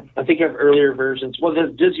 I think I have earlier versions. Well,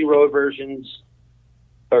 the Dizzy Road versions,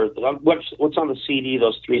 or what's on the CD,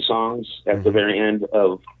 those 3 songs at the very end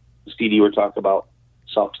of the CD we're talking about,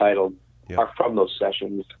 self-titled, are from those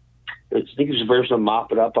sessions. I think there's a version of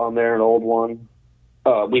Mop It Up on there, an old one.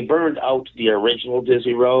 We burned out the original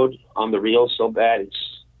Dizzy Road on the reel so bad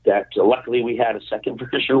that luckily we had a second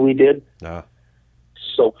version we did.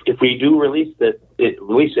 So if we do release it,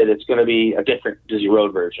 it's going to be a different Dizzy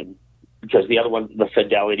Road version because the other one, the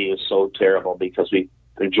fidelity is so terrible because we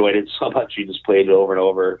enjoyed it so much. We just played it over and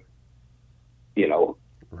over,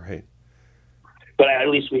 Right. But at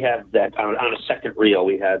least we have that on a second reel.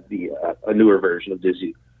 We had a newer version of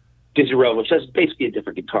Dizzy Road, which has basically a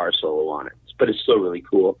different guitar solo on it, but it's still really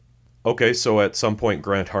cool. Okay, so at some point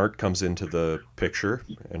Grant Hart comes into the picture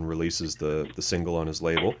and releases the single on his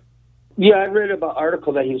label. Yeah, I read about an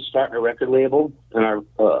article that he was starting a record label in our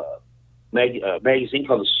magazine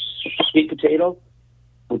called The Sweet Potato,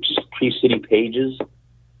 which is Pre-City Pages.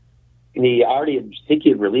 And he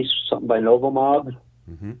had released something by Nova Mob.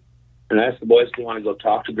 Mm-hmm. And I asked the boys if they want to go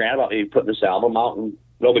talk to Grant about maybe putting this album out, and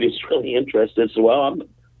nobody's really interested. So, well,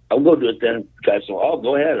 I'll go do it then. Guys said, oh,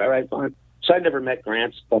 go ahead. All right, fine. So I never met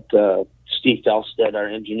Grant, but Steve Felstead, our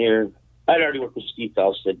engineer, I'd already worked with Steve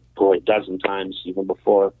Felstead a dozen times, even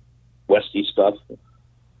before Westy stuff.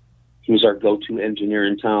 He was our go-to engineer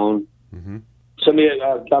in town. Mm-hmm. So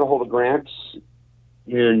I got a hold of Grant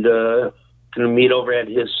and going to meet over at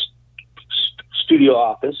his studio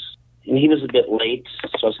office. And he was a bit late,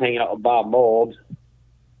 so I was hanging out with Bob Mold.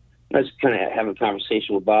 I was kind of having a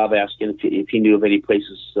conversation with Bob, asking if he knew of any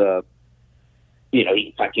places,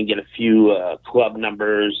 if I can get a few club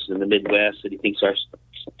numbers in the Midwest that he thinks our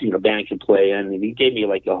band can play in. And he gave me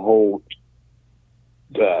like a whole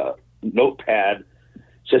notepad.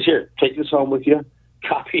 Says, here, take this home with you,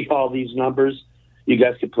 copy all these numbers. You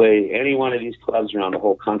guys could play any one of these clubs around the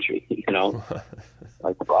whole country,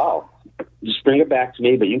 Like, wow. Just bring it back to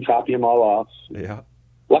me, but you can copy them all off. Yeah.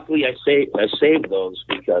 Luckily, I saved those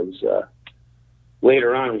because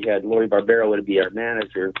later on we had Lori Barbero to be our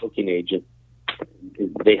manager, booking agent.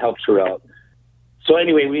 They helped her out. So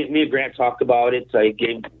anyway, me and Grant talked about it. I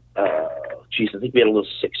gave, I think we had a little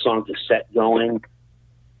 6-song cassette going.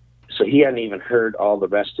 So he hadn't even heard all the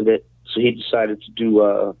rest of it. So he decided to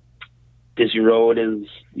do Dizzy Road as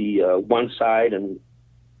the one side and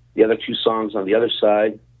the other two songs on the other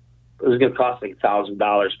side. It was going to cost like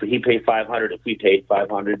 $1,000, but he paid $500 if we paid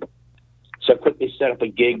 $500. So I quickly set up a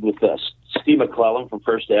gig with Steve McClellan from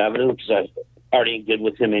First Avenue, because I already did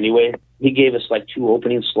with him anyway. He gave us like 2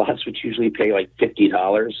 opening slots, which usually pay like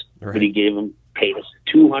 $50, Right. but he paid us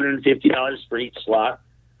 $250 for each slot.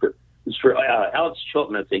 It was for Alex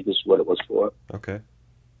Chilton, I think, is what it was for. Okay.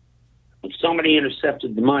 If somebody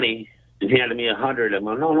intercepted the money and handed me $100, I'm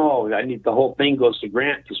like, no, I need the whole thing goes to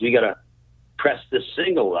Grant because we got to press this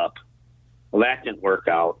single up. Well, that didn't work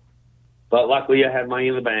out. But luckily I had money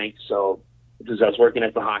in the bank, so because I was working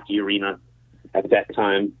at the hockey arena at that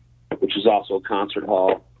time, which was also a concert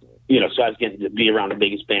hall. So I was getting to be around the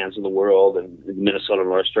biggest bands in the world and the Minnesota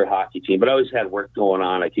North Star hockey team. But I always had work going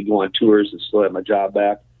on. I could go on tours and still have my job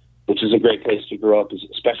back, which is a great place to grow up,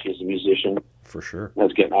 especially as a musician. For sure. I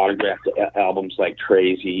was getting autographed albums like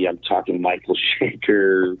crazy. I'm talking Michael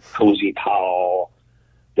Schenker, Cozy Powell,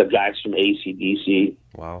 the guys from AC/DC.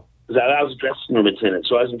 Wow. I was dressing room attendant,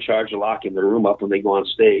 so I was in charge of locking the room up when they go on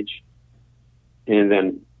stage, and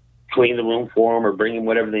then clean the room for them or bring them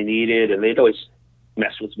whatever they needed. And they'd always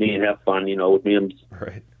mess with me and have fun, with me. I'm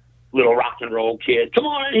Right. little rock and roll kid. Come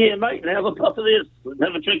on in here, mate, and have a puff of this, and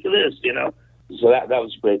have a drink of this, So that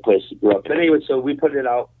was a great place to grow up. But anyway, so we put it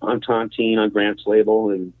out on Tontine on Grant's label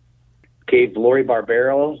and gave Lori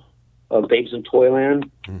Barbero of Babes in Toyland.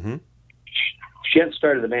 Mm-hmm. She hadn't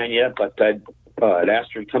started the band yet, but I'd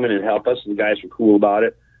asked her to come in and help us, and the guys were cool about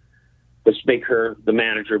it. Let's make her the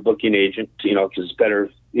manager, booking agent, because it's better.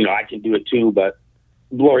 I can do it too, but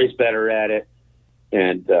Lori's better at it,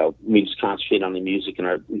 and we just concentrate on the music and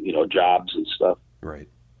our, jobs and stuff. Right.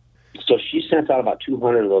 So she sent out about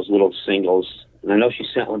 200 of those little singles, and I know she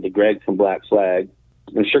sent one to Greg from Black Flag.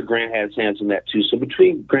 I'm sure Grant had his hands in that too. So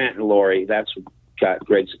between Grant and Lori, that's what got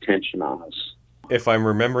Greg's attention on us. If I'm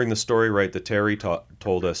remembering the story right, that Terry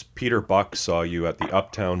told us, Peter Buck saw you at the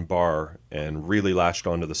Uptown Bar and really latched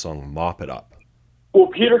onto the song Mop It Up. Well,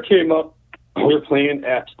 Peter came up. We were playing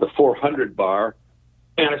at the 400 bar,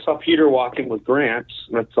 and I saw Peter walking with Grant,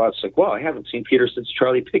 and I thought, it's like, wow, I haven't seen Peter since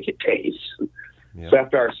Charlie Pickett days. Yep. So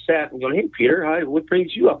after our set, I'm going, hey, Peter, what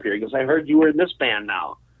brings you up here? He goes, I heard you were in this band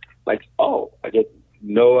now. Like, oh, I didn't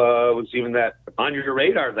know it was even that on your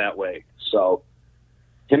radar that way. So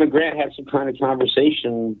him and Grant had some kind of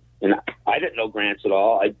conversation, and I didn't know Grant at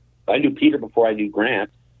all. I knew Peter before I knew Grant,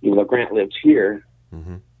 even though Grant lived here.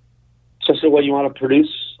 Mm-hmm. So I said, well, you want to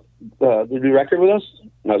produce the new record with us?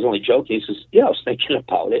 And I was only joking. He says, yeah, I was thinking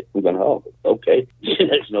about it. I'm going, oh, okay.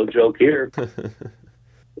 There's no joke here.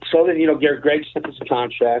 So then, Greg sent us a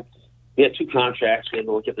contract. We had 2 contracts. We had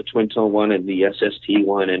to look at the Twin Tone one and the SST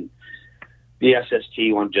one, and the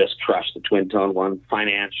SST one just crushed the Twin Tone one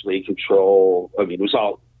financially. Control. I mean, it was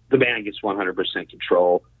all, the band gets 100%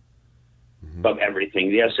 control of everything.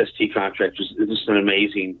 The SST contract was just an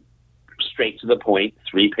amazing, straight to the point,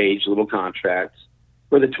 3-page little contract,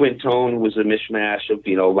 where the Twin Tone was a mishmash of,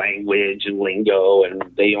 language and lingo, and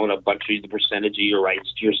they own a bunch of the percentage of your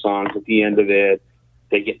rights to your songs at the end of it.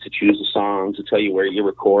 They get to choose the songs, to tell you where you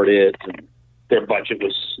record it, and their budget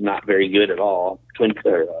was not very good at all.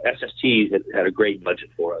 SST had a great budget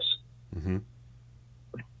for us. Mm-hmm.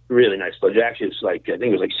 Really nice budget. Actually, it's like, I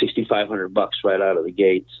think it was like $6,500 right out of the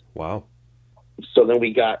gates. Wow. So then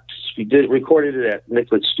we recorded it at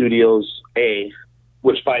Nicollet Studios A,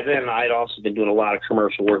 which by then I'd also been doing a lot of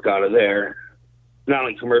commercial work out of there. Not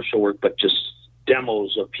only commercial work, but just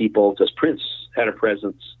demos of people, because Prince had a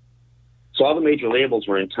presence. So all the major labels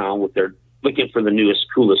were in town with their looking for the newest,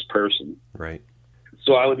 coolest person. Right.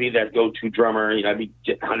 So I would be that go-to drummer. I'd be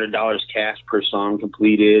getting $100 cash per song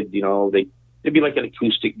completed. They'd be like an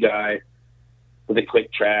acoustic guy with a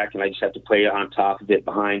click track, and I just have to play it on top of it,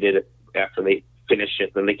 behind it. After they finish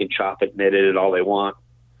it, then they can chop it and edit it all they want.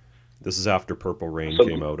 This is after Purple Rain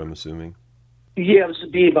came out, I'm assuming. Yeah, this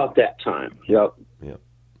would be about that time. Yep. Yeah.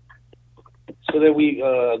 So then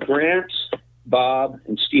Grant, Bob,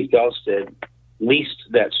 and Steve Gelsted leased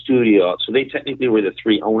that studio. So they technically were the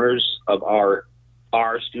 3 owners of our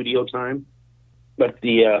studio time. But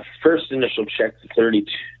the first initial check,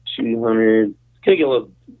 $3,200, gonna get a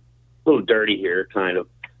little dirty here, kind of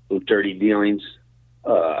little dirty dealings.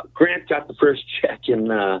 Grant got the first check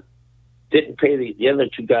and didn't pay the other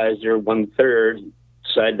 2 guys their 1/3.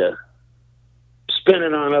 Decided to spend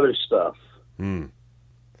it on other stuff.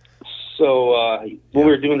 So when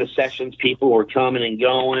we were doing the sessions, people were coming and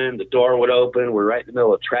going. The door would open. We're right in the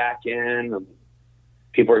middle of tracking.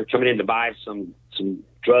 People were coming in to buy some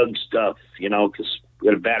drug stuff, because we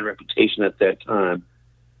had a bad reputation at that time.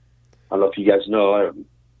 don't know if you guys know,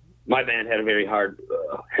 my band had a very hard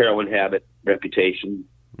heroin habit reputation.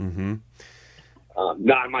 Mm-hmm.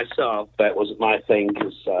 Not myself, that wasn't my thing,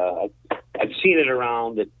 because I've seen it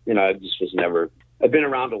around. I just was never. I've been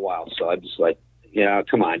around a while, so I'm just like,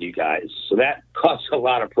 come on, you guys. So that caused a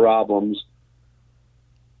lot of problems.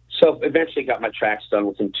 So eventually got my tracks done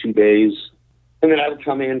within 2 days. And then I would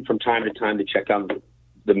come in from time to time to check on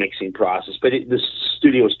the mixing process. But the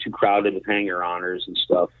studio was too crowded with hanger-oners and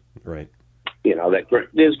stuff. Right.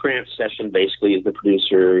 This Grant's session basically is the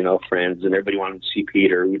producer, friends, and everybody wanted to see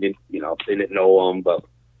Peter. We didn't, they didn't know him, but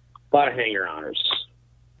a lot of hanger-oners.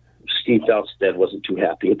 Steve Felstead wasn't too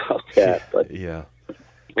happy about that. But yeah.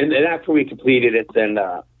 And then after we completed it, then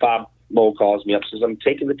Bob Moe calls me up, says, I'm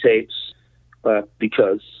taking the tapes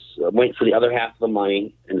because I'm waiting for the other half of the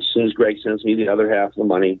money. And as soon as Greg sends me the other half of the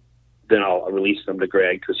money, then I'll release them to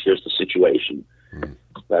Greg, because here's the situation.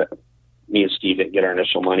 Me and Steve didn't get our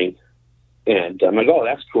initial money. And I'm like, oh,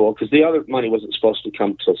 that's cool, because the other money wasn't supposed to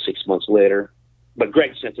come till 6 months later. But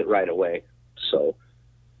Greg sent it right away. So,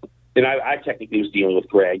 and I technically was dealing with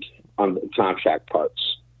Greg on the contract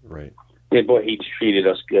parts. Right. And boy, he treated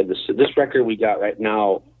us good. This record we got right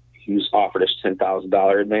now, he's offered us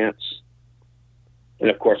 $10,000 advance. And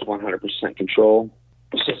of course, 100% control.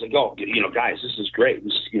 It's just like, oh, guys, this is great.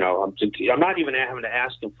 I'm not even having to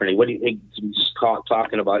ask him for any. What do you think? I'm just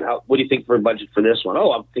talking about what do you think for a budget for this one?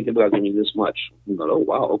 Oh, I'm thinking about giving you this much. I'm going, oh,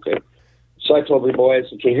 wow, okay. So I told the boys,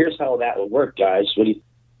 okay, here's how that would work, guys.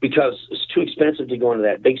 Because it's too expensive to go into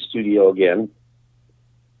that big studio again.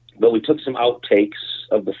 But we took some outtakes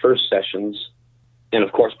of the first sessions, and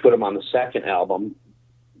of course put them on the second album.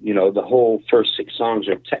 The whole first 6 songs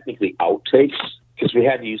are technically outtakes, because we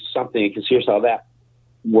had to use something. Because here's how that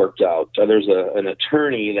worked out. There's an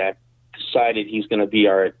attorney that decided he's going to be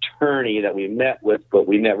our attorney that we met with, but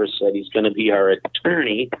we never said he's going to be our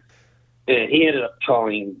attorney. And he ended up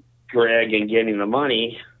calling Greg and getting the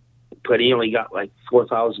money, but he only got like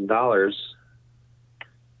 $4,000.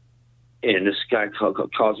 And this guy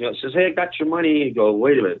calls me up and says, hey, I got your money. You go,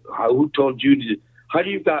 wait a minute. Who told you to? How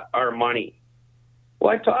do you got our money?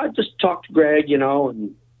 Well, I just talked to Greg, and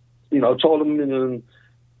told him, and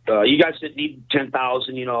you guys didn't need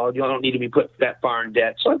 10,000. You don't need to be put that far in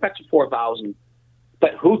debt. So I got you 4,000.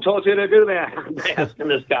 But who told you to do that? I'm asking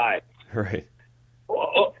this guy. Right.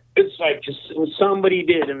 Well, it's like somebody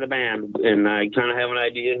did in the band, and I kind of have an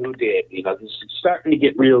idea who did. It's starting to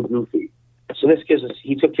get real goofy. So this gives us.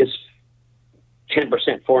 He took his 10%,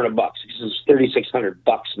 $400. This is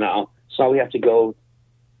 $3,600 now. So we have to go.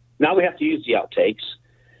 Now we have to use the outtakes,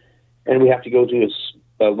 and we have to go to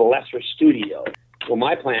the lesser studio. Well,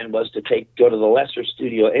 my plan was to go to the lesser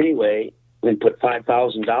studio anyway and put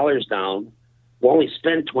 $5,000 down. We'll only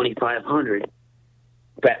spend $2,500,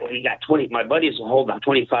 but we got 20. My buddies will hold about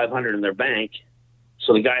 $2,500 in their bank,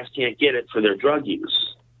 so the guys can't get it for their drug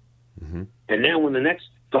use. Mm-hmm. And then when the next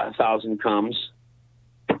 5,000 comes,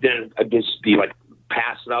 then I just be like,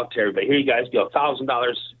 pass it out to everybody. Here you guys go,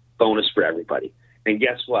 $1,000 bonus for everybody. And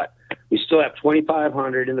guess what? We still have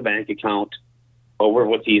 $2,500 in the bank account over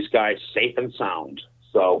with these guys, safe and sound.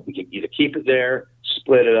 So we can either keep it there,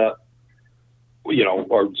 split it up,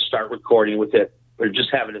 or start recording with it, or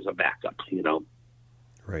just have it as a backup,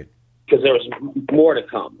 Right. Because there was more to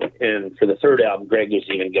come. And for the third album, Greg was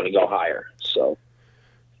even going to go higher. So.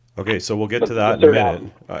 Okay, so we'll get to that in a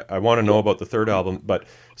minute. I want to know about the third album, but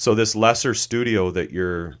so this lesser studio that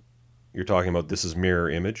you're talking about, this is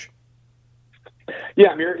Mirror Image?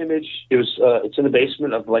 Yeah, Mirror Image. It's in the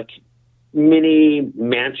basement of like mini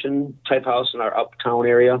mansion type house in our uptown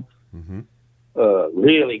area. Mm-hmm.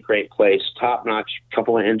 Really great place, top notch.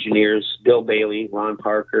 Couple of engineers, Bill Bailey, Ron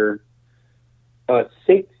Parker. I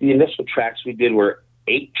think the initial tracks we did were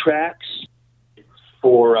 8 tracks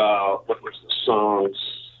for what was the songs?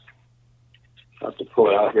 I have to pull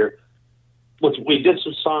it out here. We did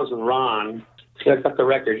some songs with Ron. I got the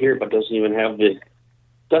record here, but doesn't have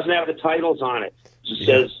the titles on it. It just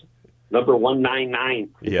says number 199.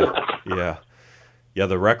 Yeah.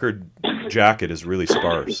 The record jacket is really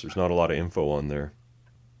sparse. There's not a lot of info on there.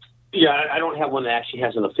 Yeah, I don't have one that actually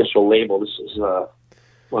has an official label. This is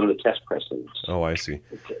one of the test pressings. Oh, I see.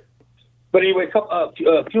 Okay. But anyway, a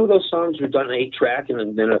few of those songs were done 8-track,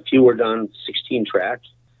 and then a few were done 16-track.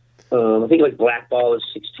 I think like Blackball is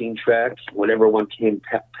 16-track. Whenever one came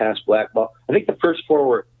past Blackball, I think the first 4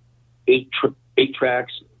 were 8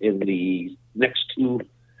 tracks, and the next 2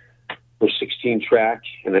 were 16-track,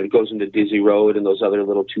 and then it goes into Dizzy Road and those other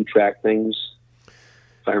little 2-track things,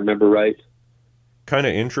 if I remember right. Kind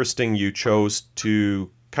of interesting you chose to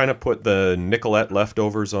kind of put the Nicolette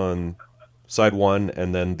leftovers on side 1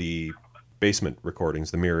 and then the basement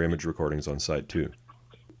recordings, the mirror image recordings on side 2.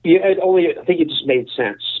 Yeah, I think it just made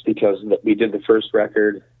sense because we did the first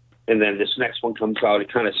record, and then this next one comes out.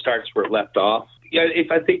 It kind of starts where it left off. Yeah, if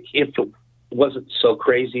it wasn't so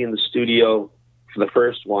crazy in the studio for the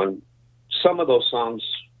first one, some of those songs,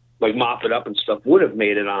 like Mop It Up and stuff, would have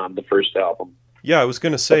made it on the first album. Yeah, I was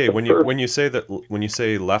going to say when you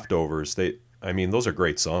say Leftovers, those are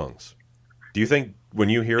great songs. Do you think when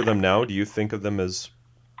you hear them now, do you think of them as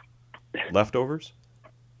leftovers?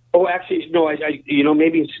 Oh, actually, no. I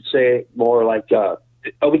maybe you should say more like,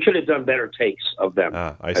 we could have done better takes of them.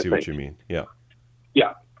 I see what you mean. Yeah.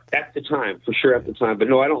 Yeah, at the time, for sure, at the time. But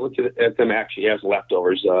no, I don't look at them actually as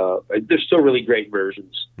leftovers. They're still really great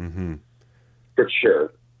versions, for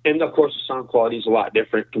sure. And of course, the sound quality is a lot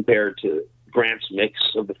different compared to Grant's mix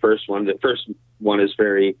of the first one. The first one is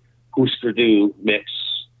very Husker Du mix.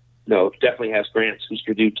 No, it definitely has Grant's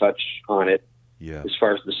Husker Du touch on it. Yeah. As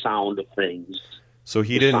far as the sound of things. So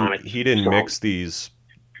he didn't mix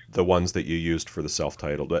the ones that you used for the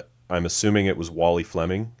self-titled. I'm assuming it was Wally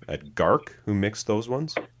Fleming at Gark who mixed those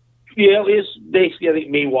ones? Yeah, it was basically, I think,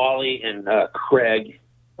 me, Wally, and Craig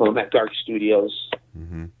at Gark Studios.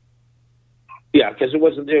 Mm-hmm. Yeah, because it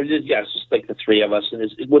wasn't there. It's just like the three of us, and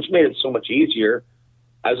which made it so much easier.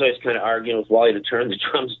 I was always kind of arguing with Wally to turn the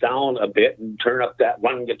drums down a bit and turn up that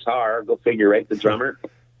one guitar. Go figure, right? The drummer.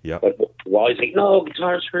 Yeah. But Wally's like, no,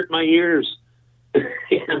 guitars hurt my ears.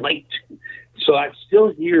 And so I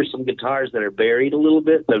still hear some guitars that are buried a little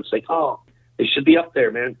bit, but it's like, oh, they should be up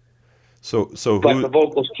there, man. But the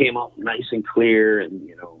vocals came out nice and clear, and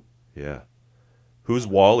Yeah. Who's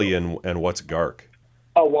Wally and what's Gark?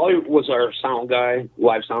 Oh, Wally was our sound guy,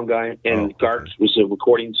 live sound guy, and Gark was a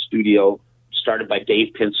recording studio started by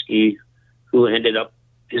Dave Pinsky, who ended up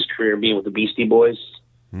his career being with the Beastie Boys.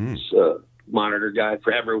 He's a monitor guy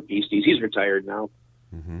forever with Beasties. He's retired now.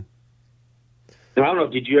 Mm-hmm. And I don't know,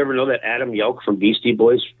 did you ever know that Adam Yelk from Beastie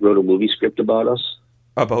Boys wrote a movie script about us?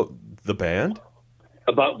 About the band?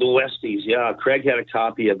 About the Westies, yeah. Craig had a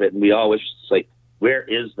copy of it, and we always like, where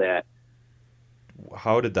is that?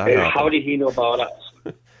 How did that happen? How did he know about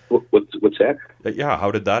us? What's that? Yeah,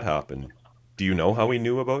 how did that happen? Do you know how he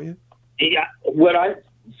knew about you? Yeah, what I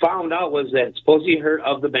found out was that supposedly he heard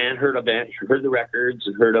of the band, heard the records,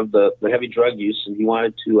 and heard of the heavy drug use, and he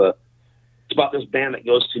wanted to. It's about this band that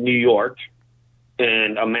goes to New York,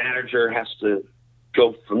 and a manager has to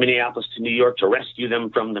go from Minneapolis to New York to rescue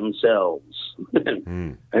them from themselves. I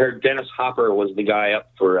heard Dennis Hopper was the guy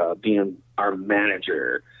up for being our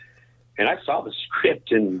manager. And I saw the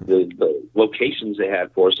script and the locations they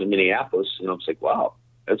had for us in Minneapolis, and I was like, wow,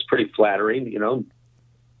 that's pretty flattering,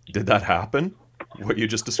 Did that happen? What you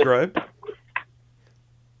just described?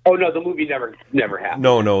 Oh, no, the movie never happened.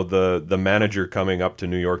 No, the manager coming up to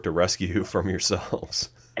New York to rescue you from yourselves.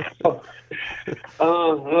 Well,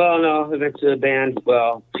 no, that's a band.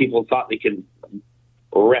 Well, people thought they could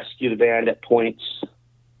rescue the band at points.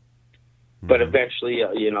 But eventually,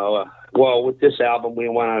 with this album, we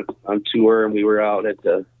went on tour, and we were out at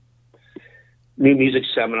the New Music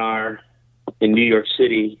Seminar in New York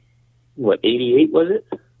City. 88 was it?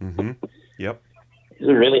 Mm-hmm. Yep. It was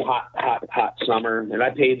a really hot summer, and I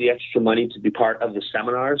paid the extra money to be part of the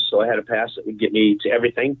seminars, so I had a pass that would get me to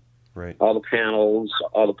everything. Right. All the panels,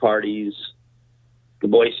 all the parties. The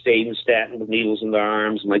boys stayed in Staten with needles in their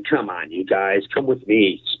arms. I'm like, come on, you guys, come with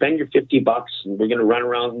me. Spend your $50, and we're going to run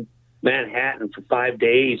around Manhattan for 5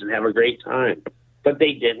 days and have a great time. But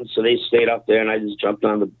they didn't, so they stayed up there, and I just jumped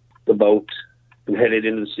on the boat and headed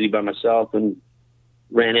into the city by myself and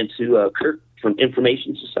ran into Kurt from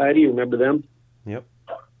Information Society. Remember them? Yep.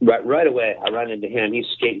 Right away, I run into him. He's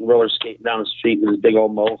roller skating down the street with his big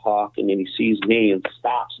old mohawk, and then he sees me and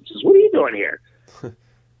stops and says, what are you doing here?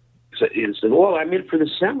 So he said, well, I'm in for the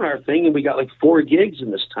seminar thing, and we got like 4 gigs in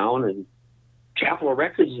this town, and Capitol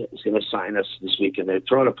Records is going to sign us this week, and they're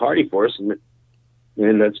throwing a party for us, and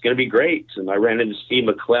that's going to be great. And I ran into Steve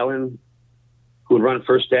McClellan, who would run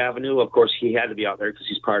First Avenue. Of course, he had to be out there because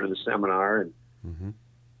he's part of the seminar,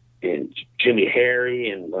 and Jimmy Harry,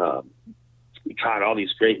 and God, all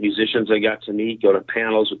these great musicians I got to meet, go to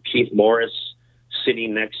panels with Keith Morris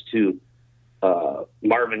sitting next to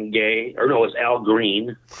Marvin Gaye, or no, it was Al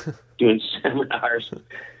Green, doing seminars,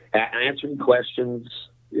 answering questions.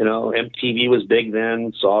 MTV was big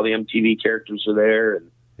then, so all the MTV characters are there.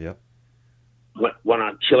 And went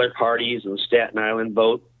on killer parties in the Staten Island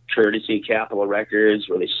boat, courtesy Capitol Records,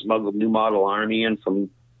 where they smuggled New Model Army in from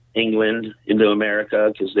England into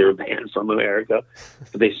America because they were banned from America.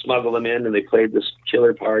 But they smuggled them in, and they played this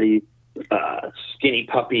killer party. Skinny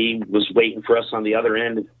Puppy was waiting for us on the other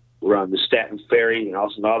end. We're on the Staten Ferry, and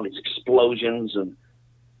all these explosions, and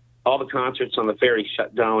all the concerts on the ferry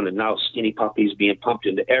shut down, and now Skinny Puppy's being pumped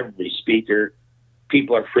into every speaker.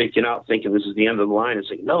 People are freaking out, thinking this is the end of the line. It's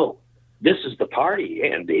like, no, this is the party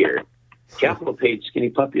end here. Capitol paid Skinny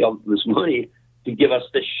Puppy all this money to give us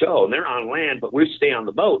this show, and they're on land, but we stay on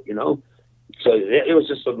the boat, you know. So it was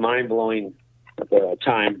just a mind-blowing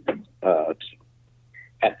time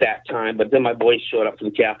at that time. But then my boys showed up for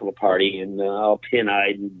the Capitol party, and all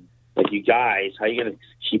pin-eyed, and like, you guys, how are you going to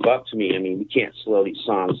keep up to me? I mean, we can't slow these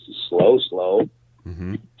songs slow.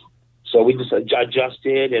 Mm-hmm. So we just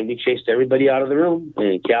adjusted, and we chased everybody out of the room.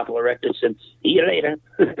 And Capitol Records said, "See you later."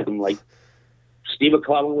 I'm like, Steve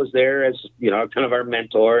McClellan was there as, you know, kind of our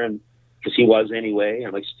mentor, and because he was anyway.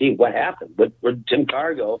 I'm like, Steve, what happened? But we're Tim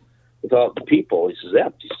Cargo with all the people. He says, "Yeah,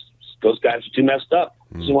 those guys are too messed up.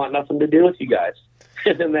 Doesn't want nothing to do with you guys."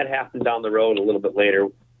 And then that happened down the road a little bit later,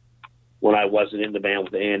 when I wasn't in the band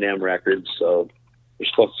with A&M Records. So we're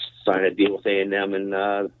supposed to sign a deal with A&M, and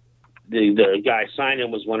the guy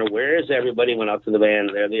signing was wondering, where is everybody? Went out to the van,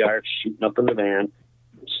 and there they are, shooting up in the van.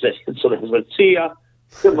 So they was like, "See ya."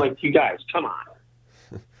 I'm like, you guys, come on.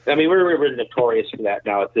 I mean, we're notorious for that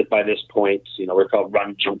now. By this point, you know, we're called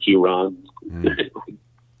Run Junkie Run.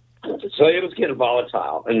 So it was getting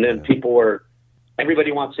volatile, and then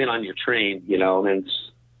everybody wants in on your train, you know, and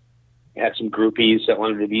had some groupies that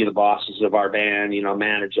wanted to be the bosses of our band, you know,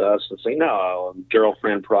 manage us, and say, no,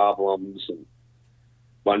 girlfriend problems. And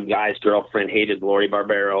one guy's girlfriend hated Lori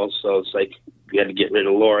Barbero, so it's like we had to get rid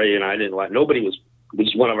of Lori, and I didn't like,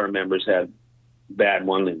 just one of our members had a bad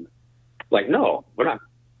one, and like, no, we're not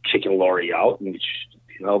kicking Lori out, and,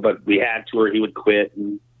 you know, but we had to, or he would quit.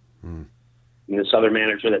 And this other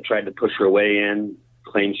manager that tried to push her way in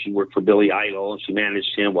claimed she worked for Billy Idol, and she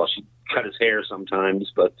managed him while she cut his hair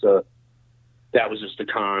sometimes, but that was just a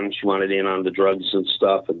con. She wanted in on the drugs and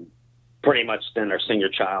stuff, and pretty much then our singer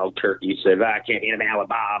child, Turkey, said, "I can't eat a man with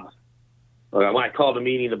Bob." When I called a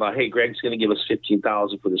meeting about, hey, Greg's going to give us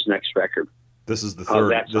 $15,000 for this next record. This is the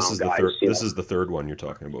third. This is the third one you're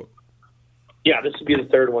talking about. Yeah, this would be the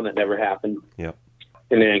third one that never happened. Yeah.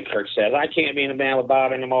 And then Kirk says, "I can't be in a band with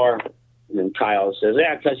Bob anymore." And then Kyle says,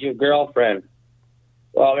 "Yeah, because your girlfriend."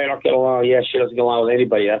 "Well, they don't get along." "Yeah, she doesn't get along with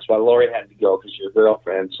anybody. That's why Lori had to go, because your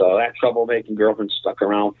girlfriend." So that troublemaking girlfriend stuck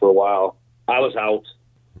around for a while. I was out.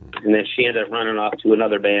 And then she ended up running off to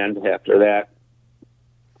another band after that,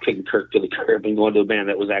 kicking Kirk to the curb and going to a band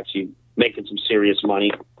that was actually making some serious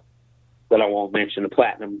money, but I won't mention, the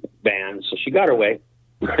platinum band. So she got her way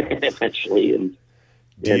eventually. And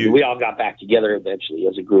we all got back together eventually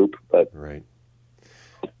as a group. But right.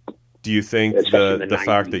 Do you think the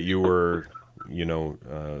fact that you were, you know,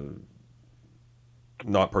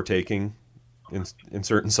 not partaking in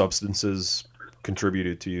certain substances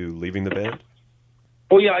contributed to you leaving the band?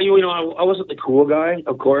 Oh, yeah, you know, I wasn't the cool guy,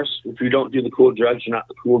 of course. If you don't do the cool drugs, you're not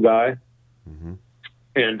the cool guy. Mm-hmm.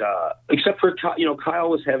 And except for, you know, Kyle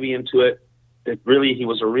was heavy into it. He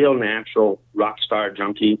was a real natural rock star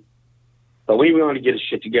junkie. But when we wanted to get his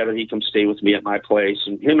shit together, he'd come stay with me at my place.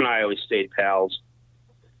 And him and I always stayed pals.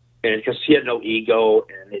 And because he had no ego,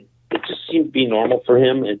 and it just seemed to be normal for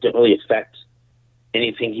him. It didn't really affect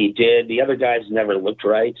anything he did. The other guys never looked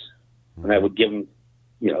right. And I would give him,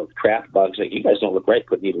 you know, crap bugs, like, "You guys don't look right,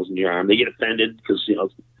 put needles in your arm." They get offended because, you know,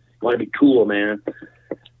 you want to be cool, man.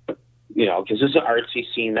 You know, because there's an artsy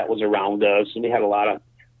scene that was around us, and we had a lot of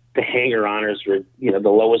the hanger-oners were, you know, the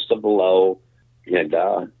lowest of the low. And,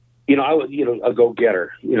 you know, I was, you know, a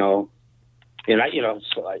go-getter, you know. And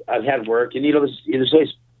so I've had work, and, you know, there's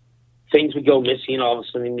always things would go missing all of a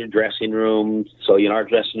sudden in your dressing room. So, you know, our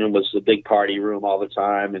dressing room was the big party room all the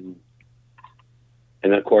time, and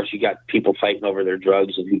then, of course, you got people fighting over their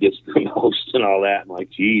drugs and who gets the most and all that. I'm like,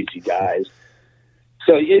 geez, you guys.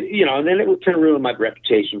 So, you know, and then it would kind of ruin my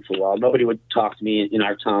reputation for a while. Nobody would talk to me in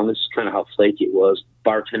our town. This is kind of how flaky it was.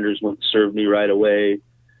 Bartenders wouldn't serve me right away.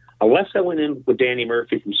 Unless I went in with Danny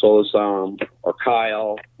Murphy from Soul Asylum, or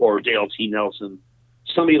Kyle, or Dale T. Nelson,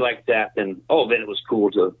 somebody like that, then it was cool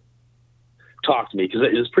to talk to me, because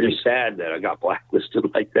it was pretty sad that I got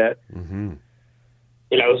blacklisted like that. Mm-hmm.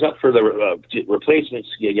 And I was up for the replacements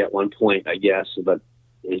gig at one point, I guess, but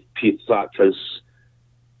people thought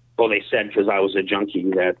they said because I was a junkie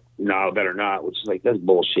that, no, I better not, which is like, that's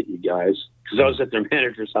bullshit, you guys. Because I was at their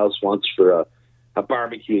manager's house once for a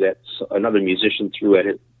barbecue that another musician threw at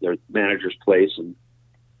their manager's place, and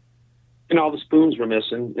all the spoons were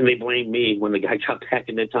missing, and they blamed me when the guy got back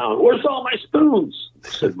into town. "Where's all my spoons?" I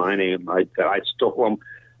said my name. I stole them.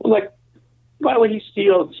 I'm like, why would he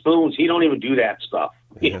steal spoons? He don't even do that stuff,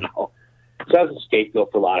 you know. So I was a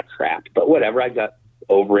scapegoat for a lot of crap, but whatever. I got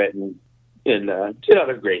over it and did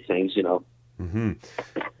other great things, you know. Mm-hmm.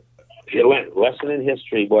 lesson in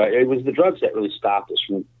history, boy. It was the drugs that really stopped us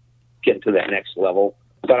from getting to that next level.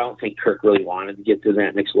 But I don't think Kirk really wanted to get to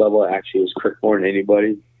that next level. Actually, it was Kirk more than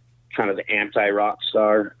anybody. Kind of the anti-rock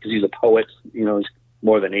star, because he's a poet, you know, he's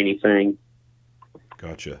more than anything.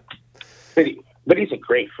 Gotcha. But he's a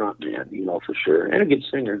great frontman, you know, for sure. And a good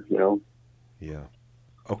singer, you know. Yeah.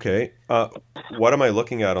 Okay. What am I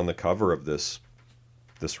looking at on the cover of this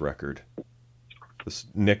record? This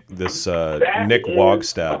Nick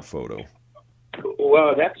Wogstad photo.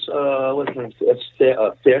 Well, that's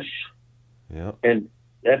fish. Yeah. And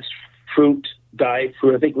that's fruit, dyed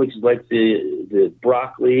fruit. I think it looks like the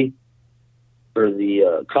broccoli or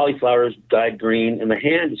the cauliflower is dyed green, and the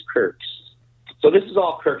hand is Kirk's. So this is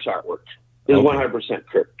all Kirk's artwork. This is 100%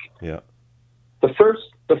 Kirk. Yeah. The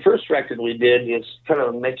first record we did is kind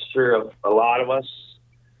of a mixture of a lot of us.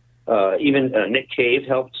 Even Nick Cave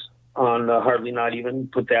helped on Hardly Not Even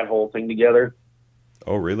put that whole thing together.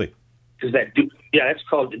 Oh, really? Because that's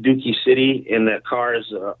called the Dookie City, and that car is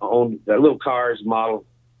that little car is model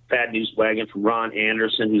Bad News Wagon from Ron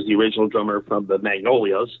Anderson, who's the original drummer from the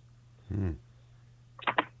Magnolias. Hmm.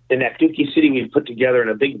 And that Dookie City we put together in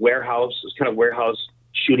a big warehouse. It's kind of warehouse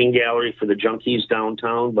shooting gallery for the junkies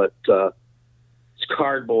downtown, but it's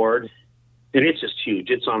cardboard, and it's just huge.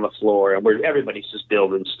 It's on the floor, and where everybody's just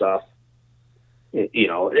building stuff. You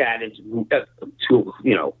know, added to,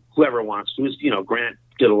 you know, whoever wants to. You know, Grant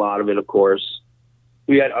did a lot of it, of course.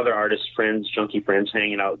 We had other artist friends, junkie friends,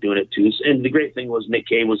 hanging out doing it too. And the great thing was Nick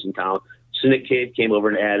Cave was in town, so Nick Cave came over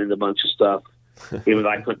and added a bunch of stuff. Even though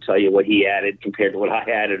I couldn't tell you what he added compared to what I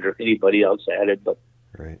added or anybody else added, but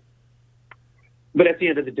right. But at the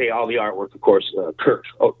end of the day, all the artwork, of course, Kirk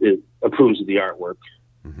approves of the artwork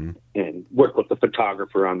and worked with the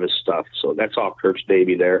photographer on this stuff. So that's all Kirk's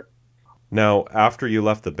baby there. Now, after you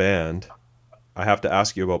left the band, I have to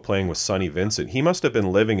ask you about playing with Sonny Vincent. He must have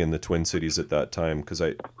been living in the Twin Cities at that time, because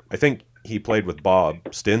I think he played with Bob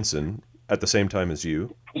Stinson at the same time as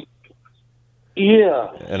you. Yeah,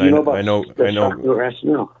 and I know.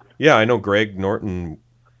 Rationale. Yeah, I know Greg Norton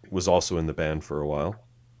was also in the band for a while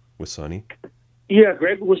with Sonny. Yeah,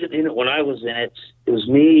 Greg wasn't in it when I was in it. It was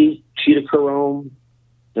me, Cheetah Carome,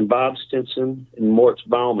 and Bob Stinson, and Moritz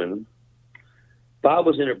Bauman. Bob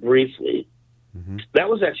was in it briefly. Mm-hmm. That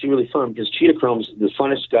was actually really fun, because Cheetah Carome's the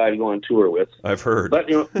funnest guy to go on tour with. I've heard. But,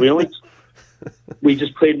 you know, we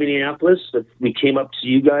just played Minneapolis. We came up to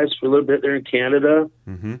you guys for a little bit there in Canada.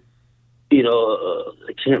 Mm-hmm. You know,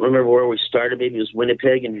 I can't remember where we started. Maybe it was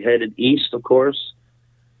Winnipeg and headed east, of course.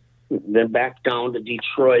 Then back down to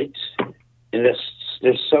Detroit. And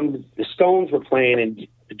the Stones were playing in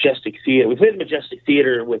Majestic Theater. We played in Majestic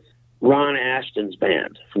Theater with Ron Ashton's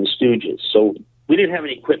band from the Stooges. So we didn't have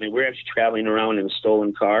any equipment. We were actually traveling around in a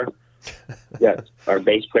stolen car that our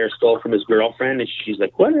bass player stole from his girlfriend. And she's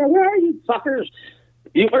like, where are you fuckers?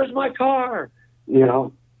 Where's my car? You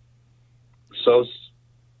know? So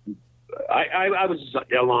I was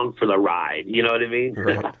along for the ride. You know what I mean?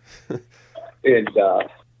 Right. And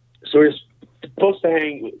so we're supposed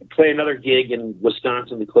to play another gig in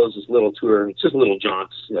Wisconsin to close this little tour. It's just little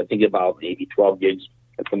jaunts. I think about maybe 12 gigs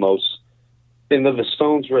at the most. And then the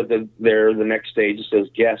Stones were there the next day just as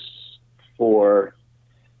guests for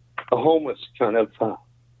a homeless kind of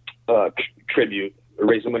tribute,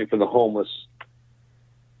 raising money for the homeless.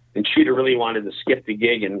 And Cheetah really wanted to skip the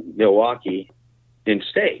gig in Milwaukee and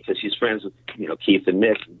stay, because she's friends with, you know, Keith and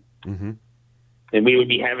Mick. Mm-hmm. And we would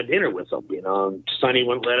be having dinner with them, you know. And Sonny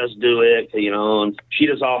wouldn't let us do it, you know. And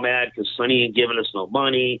Cheetah's all mad because Sonny ain't giving us no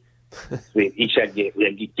money. We each had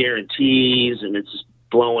guarantees, and it's just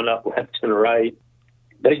blowing up left and right.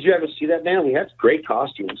 But did you ever see that band? We had great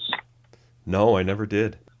costumes. No, I never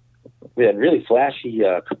did. We had really flashy,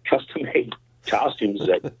 custom-made costumes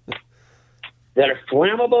that are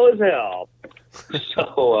flammable as hell.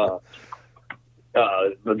 So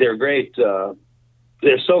they're great.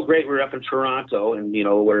 They're so great. We're up in Toronto, and, you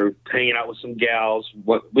know, we're hanging out with some gals.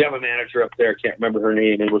 We have a manager up there. I can't remember her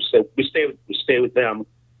name. And we stay with them.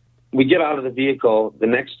 We get out of the vehicle the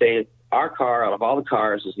next day. Our car, out of all the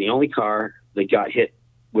cars, is the only car that got hit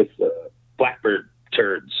with blackbird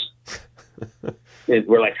turds. And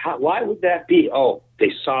we're like, why would that be? Oh,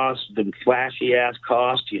 they saw us in flashy ass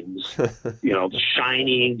costumes, you know,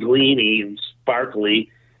 shiny and gleamy and sparkly,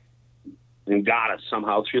 and got us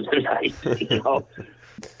somehow through the night. You know,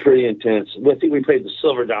 pretty intense. I think we played the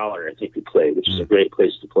Silver Dollar. I think we played, which is a great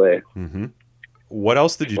place to play. Mm-hmm. What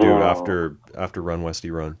else did you do after Run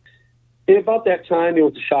Westy Run? And about that time,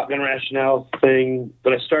 with the Shotgun Rationale thing,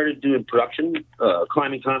 but I started doing production,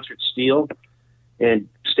 climbing concert steel, and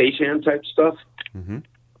stagehand type stuff. Mm-hmm.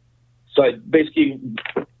 So I basically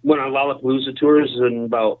went on Lollapalooza tours in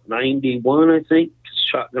about 91, I think.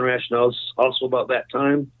 Shotgun Rationale was also about that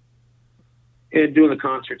time. And doing the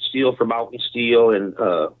concert steel for Mountain Steel and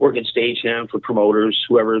working stagehand for promoters,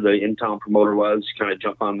 whoever the in-town promoter was, kind of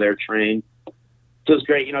jump on their train. So it was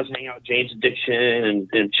great. I was hanging out with James Addiction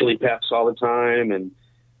and Chili Peps all the time. And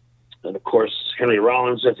of course, Henry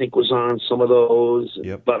Rollins, I think, was on some of those.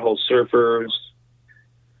 Yep. Butthole Surfers.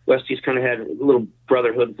 Westy's kind of had a little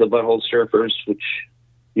brotherhood with the Butthole Surfers, which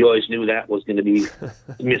you always knew that was going to be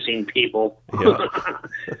missing people. Yeah.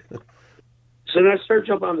 So then I started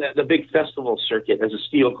jumping on the big festival circuit as a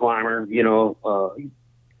steel climber. You're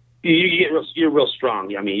real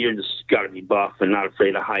strong. I mean, you're just got to be buff and not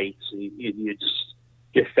afraid of heights. You just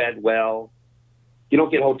get fed well. You don't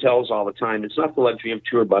get hotels all the time. It's not the luxury of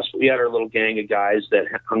tour bus, but we had our little gang of guys that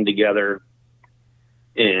hung together,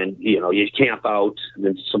 and you camp out, and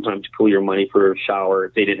then sometimes you pull your money for a shower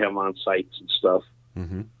if they didn't have them on sites and stuff.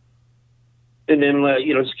 Mm-hmm. And then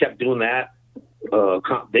just kept doing that.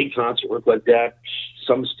 Big concert work like that,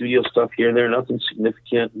 some studio stuff here and there, nothing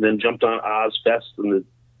significant. And then jumped on Ozfest in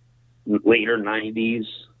the later 90s.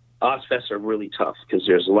 Ozfests are really tough because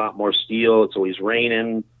there's a lot more steel. It's always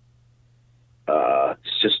raining.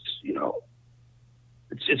 It's just,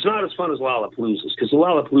 it's not as fun as Lollapaloozas, because the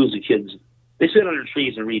Lollapalooza kids, they sit under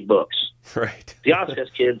trees and read books. Right. The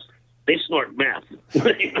Ozfest kids, they snort meth.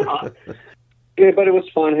 Yeah, but it was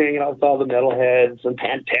fun hanging out with all the metalheads and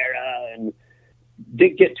Pantera, and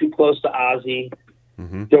didn't get too close to Ozzy.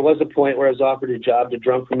 Mm-hmm. There was a point where I was offered a job to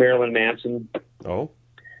drum for Marilyn Manson. Oh.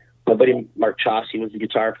 My buddy Mark Chaucy was the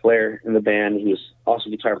guitar player in the band. He was also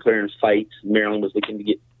a guitar player in Fight. Marilyn was looking to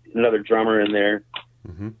get another drummer in there.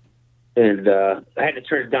 Mm-hmm. And I had to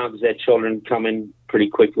turn it down because they had children coming pretty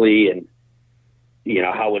quickly. And,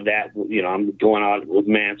 how would that, I'm going out with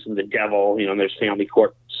Manson, the devil, and there's family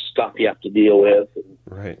court stuff you have to deal with.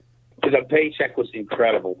 Right. The paycheck was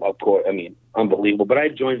incredible, of course. I mean, unbelievable. But I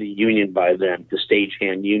joined the union by then, the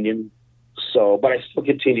stagehand union. So, but I still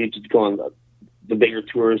continued to go on the bigger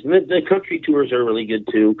tours. And the country tours are really good,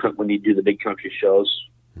 too, when you do the big country shows.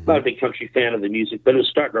 Mm-hmm. Not a big country fan of the music, but it was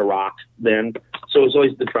starting to rock then. So it was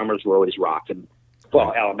always, the drummers were always rocking.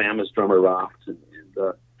 Well, Alabama's drummer rocked.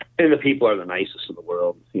 And the people are the nicest in the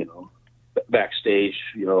world, Backstage,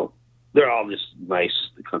 they're all just nice,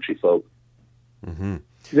 the country folk. Mm-hmm.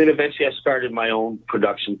 Then eventually I started my own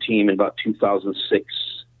production team in about 2006,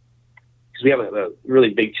 because we have a really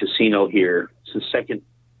big casino here. It's the second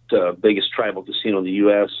biggest tribal casino in the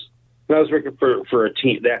U.S. And I was working for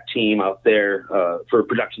that team out there, for a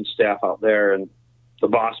production staff out there, and the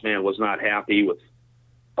boss man was not happy with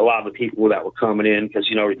a lot of the people that were coming in, because,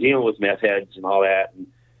 we're dealing with meth heads and all that.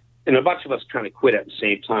 And a bunch of us kind of quit at the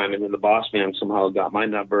same time. And then the boss man somehow got my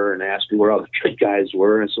number and asked me where all the good guys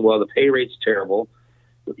were. And I said, well, the pay rate's terrible.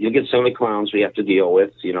 You'll get some of the clowns we have to deal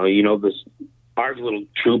with. This our little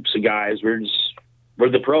troops of guys, we're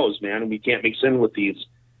the pros, man, and we can't mix in with these.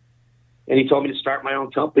 And he told me to start my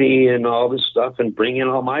own company and all this stuff and bring in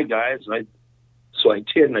all my guys. So I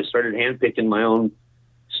did, and I started handpicking my own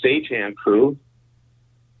stagehand crew,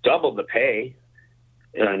 doubled the pay,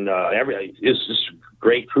 and it's just a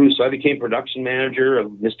great crew. So I became production manager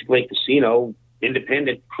of Mystic Lake Casino,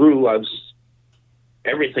 independent crew. I was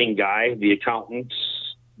everything guy, the accountant.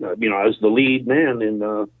 I was the lead man,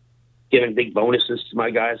 and giving big bonuses to my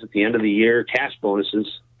guys at the end of the year, cash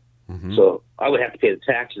bonuses. Mm-hmm. So I would have to pay the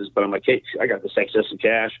taxes, but I'm like, hey, I got this excess of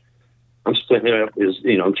cash. I'm splitting it up as,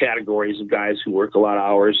 in categories of guys who work a lot of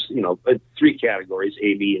hours, 3 categories,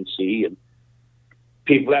 A, B, and C. And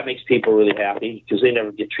that makes people really happy, because they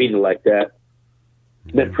never get treated like that.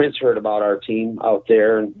 Mm-hmm. Then Prince heard about our team out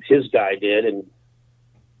there, and his guy did, and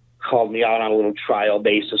called me out on a little trial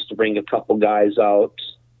basis to bring a couple guys out.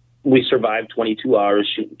 We survived 22 hours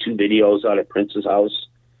shooting 2 videos out at Prince's house,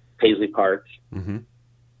 Paisley Park. Mm-hmm.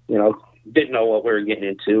 Didn't know what we were getting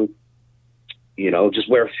into. Just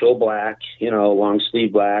wear full black, long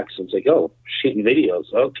sleeve blacks. It's like, oh, shooting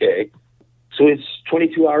videos. Okay. So it's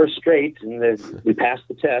 22 hours straight, and then we passed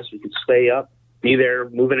the test. We could stay up, be there,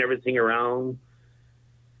 moving everything around.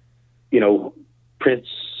 Prince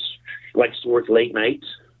likes to work late nights.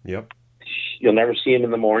 Yep. You'll never see him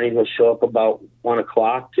in the morning. He'll show up about 1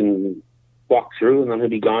 o'clock and walk through, and then he'll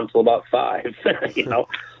be gone till about 5.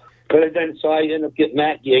 But then, so I ended up getting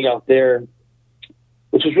that gig out there,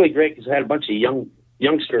 which was really great, because I had a bunch of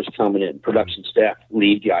youngsters coming in, production staff,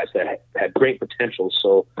 lead guys that had great potential.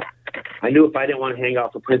 So I knew if I didn't want to hang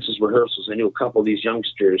out for Prince's rehearsals, I knew a couple of these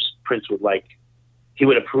youngsters Prince would like. He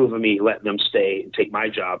would approve of me letting them stay and take my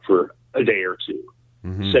job for a day or 2,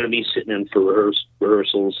 instead of me sitting in for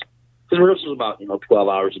rehearsals. Because rehearsals about 12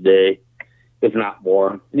 hours a day. if not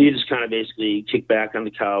more. And you just kind of basically kick back on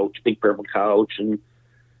the couch, big purple couch, and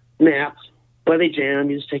nap. While they jam,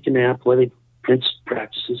 you just take a nap while they Prince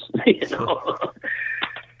practices. You know,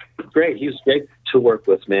 great. He was great to work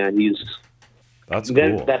with, man. That's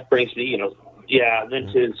then cool. That brings me, then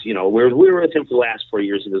to his, we were with him for the last 4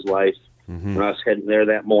 years of his life. Mm-hmm. When I was heading there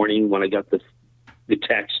that morning, when I got the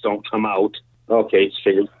text, don't come out. Okay, it's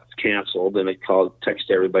figured it's canceled. And I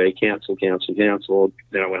text everybody, cancel.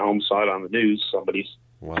 Then I went home, saw it on the news. Somebody's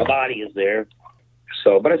body is there.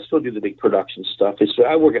 So, but I still do the big production stuff.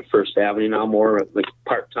 I work at First Avenue now, more like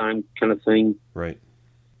part-time kind of thing. Right.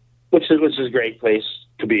 Which is a great place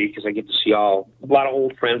to be, because I get to see a lot of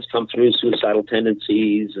old friends come through, Suicidal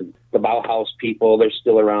Tendencies and the Bauhaus people. They're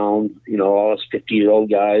still around, all us 50-year-old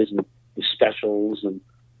guys and the Specials, and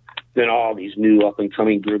then all these new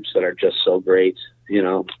up-and-coming groups that are just so great,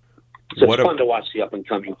 So it's fun to watch the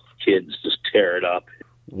up-and-coming kids just tear it up.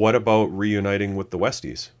 What about reuniting with the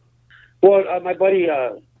Westies? Well, my buddy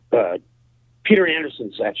Peter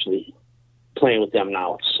Anderson's actually playing with them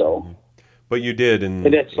now, so. Mm-hmm. But you did in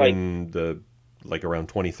around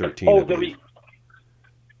 2013. Oh, the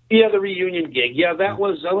reunion gig. Yeah, I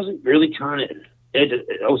wasn't really kind of.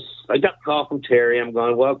 I got a call from Terry. I'm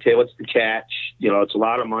going, well, okay, what's the catch? It's a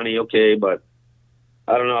lot of money, okay, but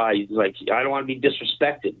I don't know. I don't want to be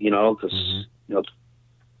disrespected, because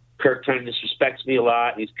Kirk kind of disrespects me a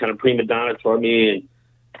lot, and he's kind of prima donna toward me,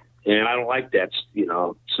 and I don't like that.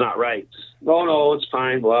 It's not right. No, it's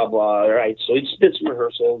fine. Blah blah. All right. So he did some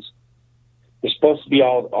rehearsals. They're supposed to be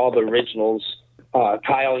all the originals,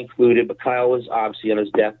 Kyle included, but Kyle was obviously on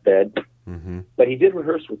his deathbed. Mm-hmm. But he did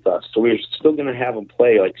rehearse with us, so we were still going to have him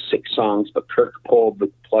play like 6 songs, but Kirk pulled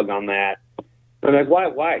the plug on that. I'm like,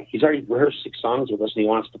 why? He's already rehearsed 6 songs with us, and he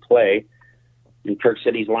wants to play. And Kirk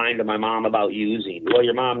said he's lying to my mom about using. Well,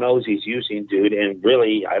 your mom knows he's using, dude, and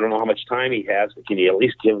really, I don't know how much time he has, but can you at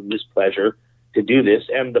least give him this pleasure to do this?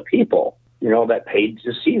 And the people, that paid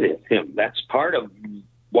to see him, that's part of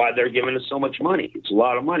why they're giving us so much money. It's a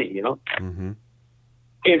lot of money, Mm-hmm.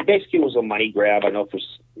 It basically was a money grab. I know for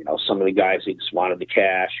some of the guys, they just wanted the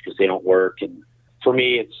cash because they don't work. And for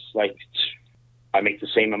me, it's like I make the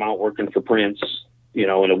same amount working for Prince, in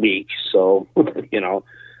a week. So, but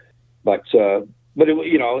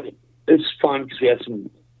it's fun because we had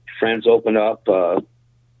some friends open up.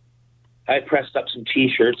 I pressed up some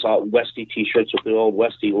T-shirts, all Westy T-shirts with the old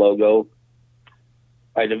Westy logo.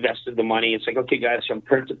 I'd invested the money. It's like, okay, guys, so I'm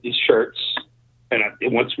printing these shirts. And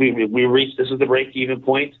once we reach, this is the break-even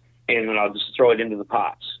point, and then I'll just throw it into the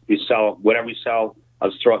pots. We sell whatever we sell. I'll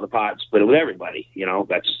just throw it in the pots, split it with everybody.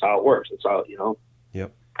 That's just how it works. That's how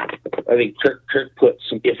Yep. I think Kirk put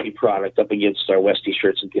some iffy product up against our Westy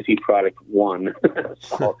shirts, and iffy product won.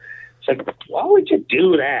 So it's like, why would you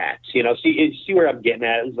do that? See where I'm getting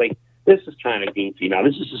at? It's like, this is kind of goofy. Now,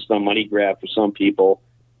 this is just a money grab for some people,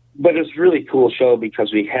 but it's a really cool show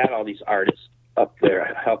because we had all these artists up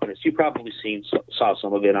there helping us. You probably saw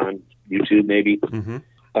some of it on YouTube, maybe. Mm-hmm.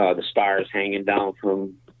 The stars hanging down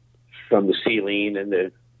from the ceiling, and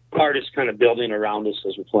the artists kind of building around us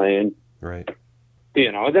as we're playing. Right.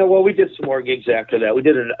 And then, we did some more gigs after that. We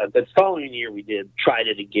did the following year. We tried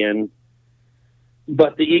it again,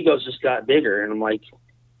 but the egos just got bigger, and I'm like,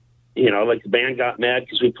 the band got mad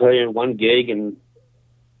because we played in one gig, and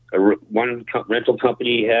one rental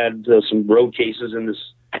company had some road cases in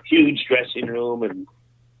this huge dressing room, and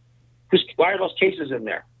why are those cases in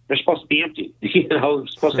there? They're supposed to be empty. We're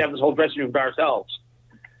supposed to have this whole dressing room by ourselves.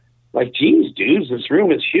 Like, geez, dudes, this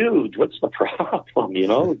room is huge. What's the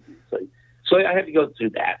problem? So I had to go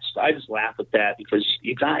through that. So I just laugh at that because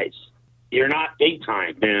you guys, you're not big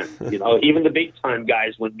time, man. Even the big time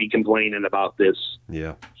guys wouldn't be complaining about this.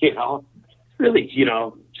 Yeah. Really,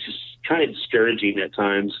 just kind of discouraging at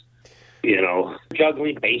times.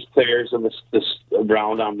 Juggling bass players and this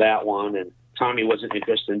around on that one, and Tommy wasn't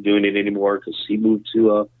interested in doing it anymore because he moved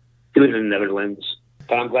to he lived in the Netherlands.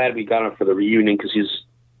 But I'm glad we got him for the reunion because he's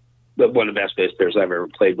one of the best bass players I've ever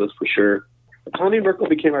played with, for sure. Tommy Merkel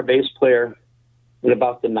became our bass player in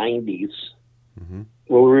about the 90s,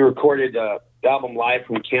 where we recorded the album live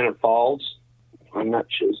from Cannon Falls. I'm not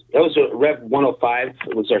sure. That was a Rev 105.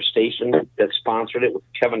 It was our station that sponsored it with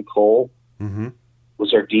Kevin Cole. Mm-hmm.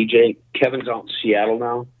 Was our DJ. Kevin's out in Seattle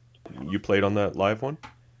now. You played on that live one?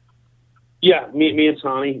 Yeah, me and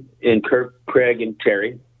Tommy and Kirk, Craig, and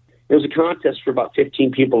Terry. It was a contest for about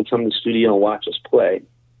 15 people to come to the studio and watch us play.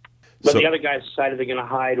 But the other guys decided they're going to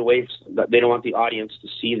hide away. They don't want the audience to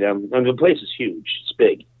see them. I mean, the place is huge. It's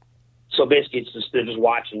big. So basically, they're just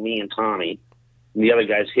watching me and Tommy. And the other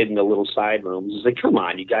guys hid in the little side rooms. It's like, come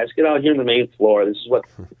on, you guys, get out here on the main floor. This is what...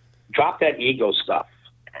 Drop that ego stuff.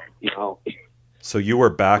 So you were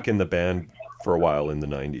back in the band for a while in the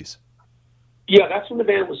 90s. Yeah, that's when the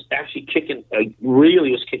band was actually kicking,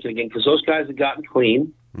 really was kicking again, because those guys had gotten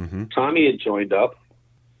clean. Mm-hmm. Tommy had joined up,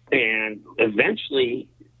 and eventually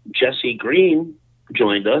Jessie Green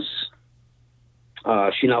joined us.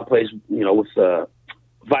 She now plays, with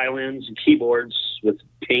violins and keyboards with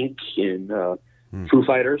Pink and Foo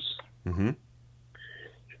Fighters. Mm-hmm.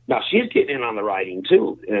 Now she's getting in on the writing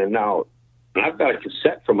too, and now I've got a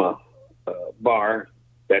cassette from a bar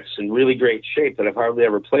that's in really great shape that I've hardly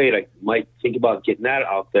ever played. I might think about getting that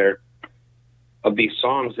out there, of these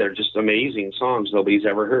songs that are just amazing songs nobody's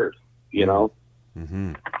ever heard,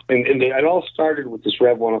 Mm-hmm. And it all started with this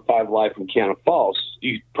Rev 105 live from Cannon Falls.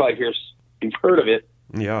 You probably you've heard of it.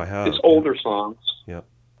 Yeah, I have. It's older songs. Yeah.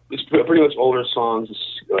 It's pretty much older songs.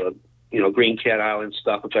 Green Cat Island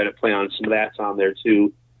stuff, which I had to play on. Some of that's on there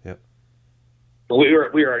too. Yeah. But we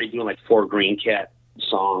were already doing like 4 Green Cat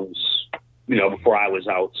songs, before I was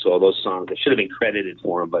out. So those songs, I should have been credited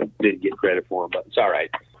for them, but didn't get credit for them. But it's all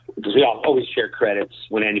right, because we always share credits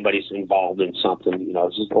when anybody's involved in something.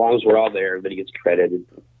 Just as long as we're all there, everybody gets credited.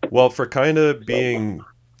 Well, for kind of being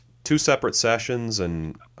 2 separate sessions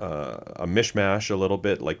and a mishmash a little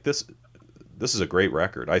bit, like this is a great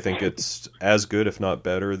record. I think it's as good, if not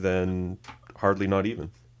better, than Hardly Not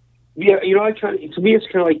Even. Yeah, to me, it's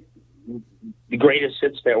kind of like the greatest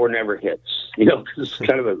hits that were never hits. Because it's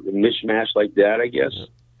kind of a mishmash like that, I guess.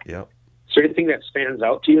 Yeah. Is there anything that stands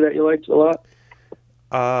out to you that you liked a lot?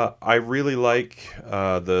 I really like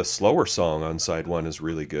the slower song on side 1 is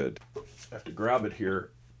really good. I have to grab it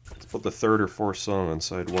here. It's about the 3rd or 4th song on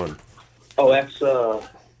side 1. Oh, that's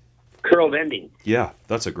Curled Ending. Yeah,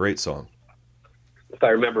 that's a great song. If I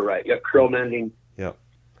remember right. Yeah, Curled Ending. Yeah.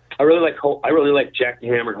 I really like Jack the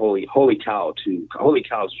Hammer and Holy Cow too. Holy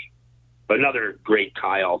Cow's another great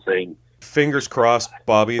Kyle thing. Fingers crossed,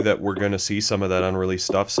 Bobby, that we're going to see some of that unreleased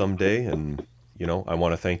stuff someday. And, I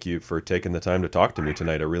want to thank you for taking the time to talk to me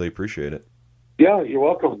tonight. I really appreciate it. Yeah, you're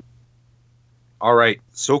welcome. All right.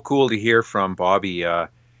 So cool to hear from Bobby.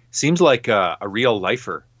 Seems like a real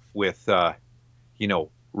lifer with,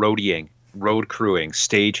 roadieing, road crewing,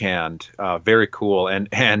 stagehand. Very cool.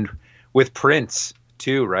 And with Prince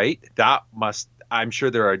too, right? I'm sure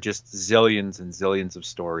there are just zillions and zillions of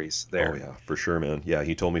stories there. Oh yeah, for sure, man. Yeah,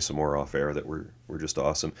 he told me some more off air that were just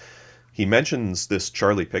awesome. He mentions this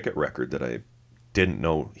Charlie Pickett record that I didn't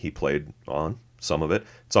know he played on, some of it.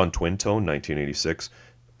 It's on Twin Tone, 1986.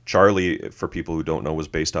 Charlie, for people who don't know, was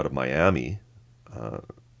based out of Miami.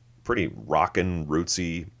 Pretty rockin',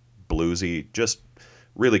 rootsy, bluesy, just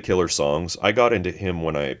really killer songs. I got into him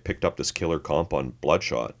when I picked up this killer comp on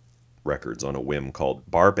Bloodshot Records on a whim called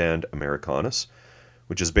Bar Band Americanus,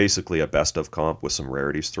 which is basically a best of comp with some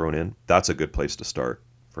rarities thrown in. That's a good place to start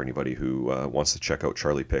for anybody who wants to check out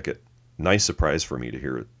Charlie Pickett. Nice surprise for me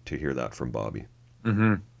to hear that from Bobby.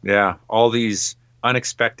 Mm-hmm. Yeah, all these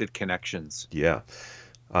unexpected connections. Yeah.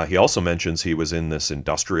 He also mentions he was in this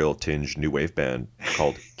industrial tinged new wave band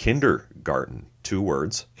called Kindergarten. 2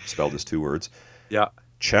 words, spelled as 2 words. Yeah.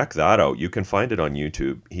 Check that out. You can find it on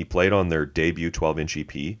YouTube. He played on their debut 12-inch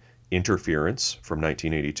EP, Interference, from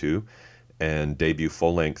 1982, and debut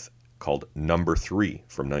full-length called Number 3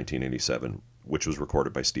 from 1987, which was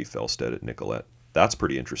recorded by Steve Felstead at Nicolette. That's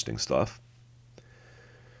pretty interesting stuff.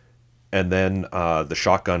 And then the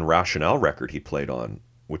Shotgun Rationale record he played on,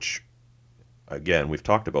 which, again, we've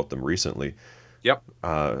talked about them recently. Yep.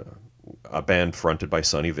 A band fronted by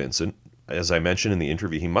Sonny Vincent. As I mentioned in the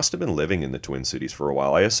interview, he must have been living in the Twin Cities for a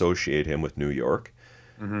while. I associate him with New York.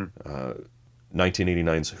 Mm-hmm.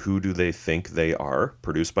 1989's Who Do They Think They Are,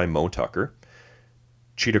 produced by Mo Tucker.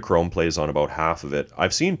 Cheetah Chrome plays on about half of it.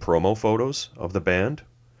 I've seen promo photos of the band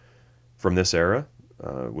from this era,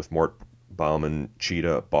 with Mort Bauman,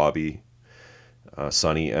 Cheetah, Bobby,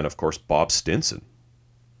 Sonny, and of course Bob Stinson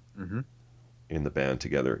in the band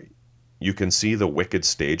together. You can see the wicked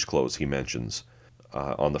stage clothes he mentions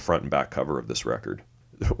on the front and back cover of this record.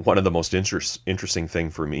 One of the most interesting thing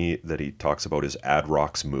for me that he talks about is Ad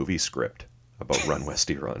Rock's movie script about Run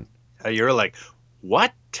Westy Run. You're like,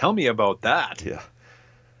 what? Tell me about that. Yeah.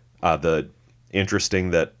 The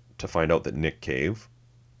interesting to find out that Nick Cave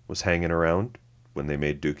was hanging around when they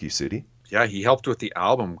made Dookie City. Yeah, he helped with the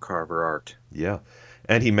album cover art. Yeah.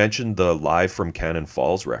 And he mentioned the Live from Cannon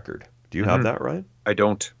Falls record. Do you have that, right? I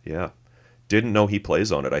don't. Yeah. Didn't know he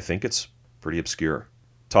plays on it. I think it's pretty obscure.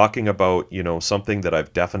 Talking about, something that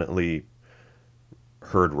I've definitely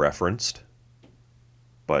heard referenced,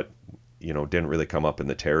 but, didn't really come up in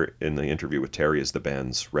the interview with Terry, is the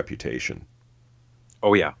band's reputation.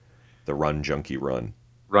 Oh, yeah. The Run Junkie Run.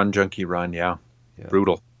 Run Junkie Run, yeah.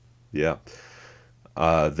 Brutal. Yeah.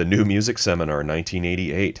 The New Music Seminar,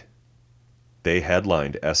 1988. They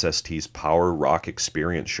headlined SST's Power Rock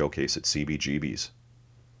Experience showcase at CBGB's.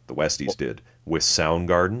 The Westies did, with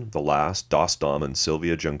Soundgarden, The Last, Das Damen,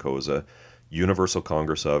 Sylvia Juncosa, Universal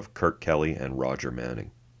Congress of, Kirk Kelly, and Roger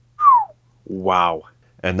Manning. Wow.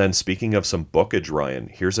 And then speaking of some bookage, Ryan,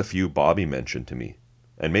 here's a few Bobby mentioned to me.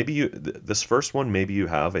 And maybe you, this first one, maybe you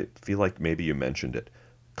have. I feel like maybe you mentioned it.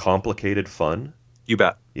 Complicated Fun. You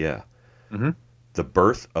bet. Yeah. Mm-hmm. The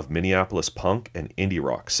Birth of Minneapolis Punk and Indie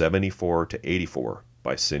Rock, 74 to 84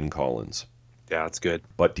 by Sin Collins. Yeah, that's good.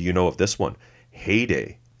 But do you know of this one?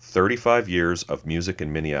 Heyday, 35 Years of Music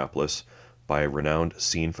in Minneapolis by renowned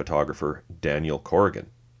scene photographer Daniel Corrigan.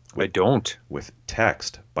 I don't. With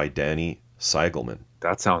text by Danny Seigelman.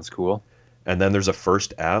 That sounds cool. And then there's a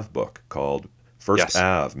First Ave book called First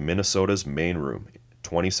Ave, Minnesota's Main Room,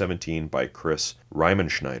 2017 by Chris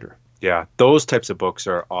Riemenschneider. Yeah, those types of books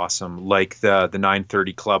are awesome. Like the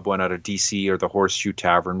 930 Club one out of DC or the Horseshoe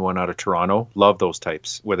Tavern one out of Toronto. Love those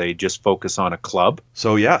types where they just focus on a club.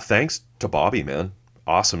 So yeah, thanks to Bobby, man.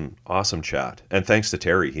 Awesome chat. And thanks to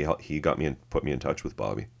Terry. He got me and put me in touch with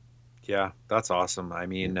Bobby. Yeah, that's awesome. I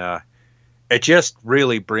mean, it just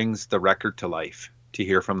really brings the record to life to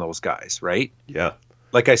hear from those guys, right? Yeah.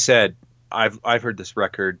 Like I said, I've heard this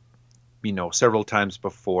record, several times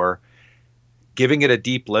before. Giving it a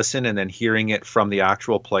deep listen and then hearing it from the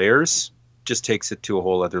actual players just takes it to a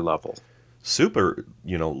whole other level. Super,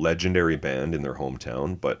 legendary band in their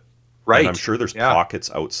hometown, but right. And I'm sure there's pockets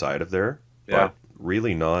outside of there, but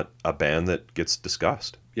really not a band that gets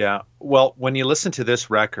discussed. Yeah. Well, when you listen to this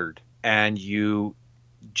record and you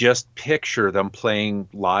just picture them playing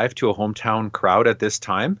live to a hometown crowd at this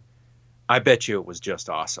time, I bet you it was just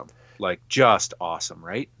awesome. Like, just awesome,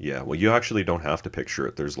 right? Yeah, well, you actually don't have to picture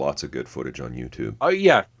it. There's lots of good footage on YouTube. Oh,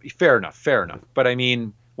 yeah, fair enough. But I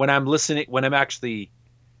mean, when I'm actually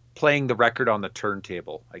playing the record on the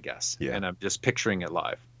turntable, I guess, and I'm just picturing it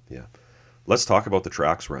live. Yeah. Let's talk about the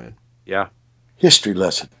tracks, Ryan. Yeah. History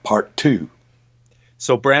Lesson, Part 2.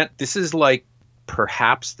 So, Brant, this is like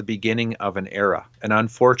perhaps the beginning of an era, an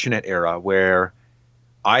unfortunate era, where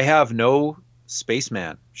I have no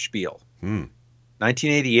Spaceman spiel.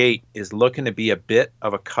 1988 is looking to be a bit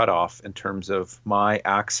of a cutoff in terms of my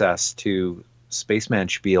access to Spaceman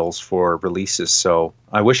spiels for releases. So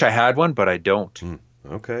I wish I had one, but I don't.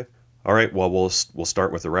 Okay. All right. Well, we'll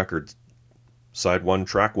start with the record. Side 1,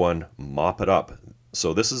 track 1, Mop It Up.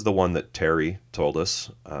 So this is the one that Terry told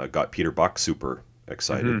us got Peter Buck super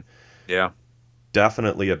excited. Mm-hmm. Yeah.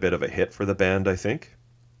 Definitely a bit of a hit for the band, I think.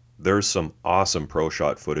 There's some awesome pro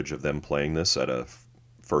shot footage of them playing this at a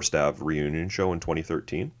First Ave reunion show in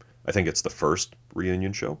 2013. I think it's the first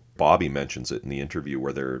reunion show. Bobby mentions it in the interview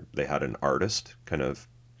where they had an artist kind of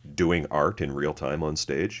doing art in real time on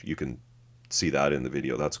stage. You can see that in the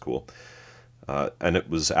video. That's cool. And it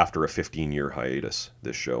was after a 15-year hiatus,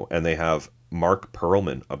 this show. And they have Mark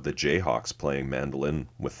Perlman of the Jayhawks playing mandolin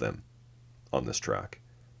with them on this track.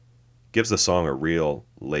 Gives the song a real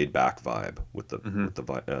laid-back vibe with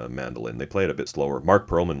the mandolin. They play it a bit slower. Mark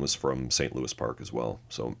Perlman was from St. Louis Park as well,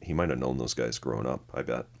 so he might have known those guys growing up, I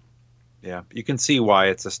bet. Yeah, you can see why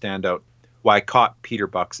it's a standout, why it caught Peter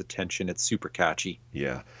Buck's attention. It's super catchy.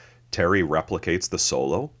 Yeah. Terry replicates the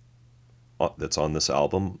solo that's on this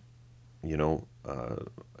album,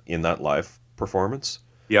 in that live performance.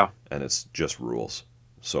 Yeah. And it's just rules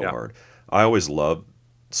so hard. I always love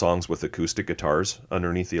songs with acoustic guitars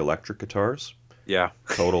underneath the electric guitars. Yeah.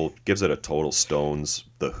 Gives it a total Stones,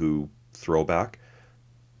 The Who throwback.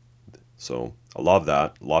 So I love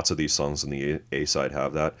that. Lots of these songs on the A side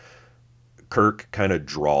have that. Kirk kind of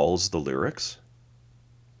drawls the lyrics,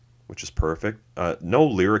 which is perfect. No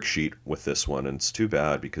lyric sheet with this one, and it's too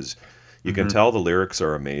bad because you can tell the lyrics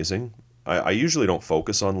are amazing. I usually don't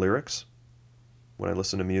focus on lyrics when I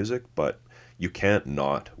listen to music, but you can't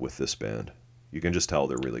not with this band. You can just tell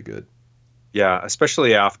they're really good. Yeah,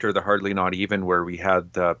 especially after the Hardly Not Even, where we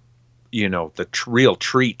had the real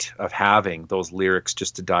treat of having those lyrics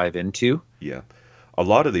just to dive into. Yeah. A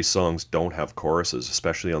lot of these songs don't have choruses,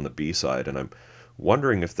 especially on the B side, and I'm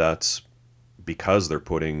wondering if that's because they're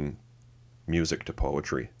putting music to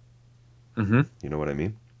poetry. Mm-hmm. You know what I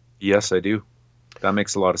mean? Yes, I do. That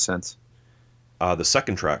makes a lot of sense. The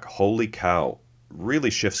second track, Holy Cow, really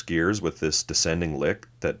shifts gears with this descending lick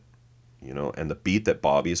that, and the beat that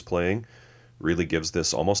Bobby's playing really gives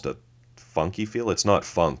this almost a funky feel. It's not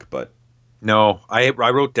funk, but... No, I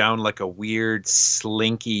wrote down like a weird,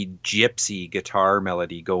 slinky, gypsy guitar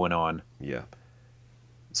melody going on. Yeah.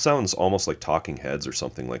 It sounds almost like Talking Heads or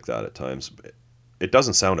something like that at times. It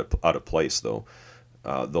doesn't sound out of place, though.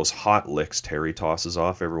 Those hot licks Terry tosses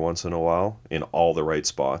off every once in a while in all the right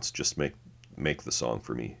spots just make the song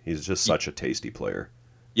for me. He's just such a tasty player.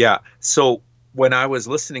 Yeah. So when I was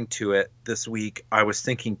listening to it this week, I was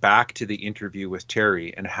thinking back to the interview with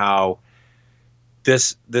Terry and how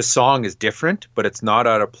this song is different, but it's not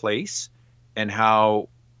out of place, and how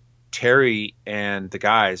Terry and the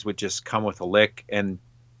guys would just come with a lick and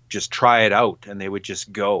just try it out, and they would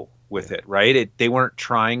just go with it, right? They weren't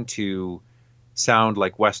trying to sound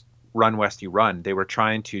like Run Westy Run. They were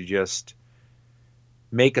trying to just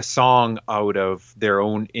make a song out of their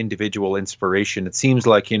own individual inspiration. It seems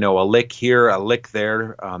like, a lick here, a lick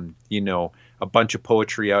there, a bunch of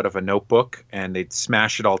poetry out of a notebook, and they'd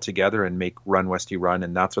smash it all together and make Run Westy Run,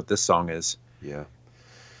 and that's what this song is. Yeah.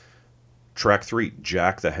 Track 3,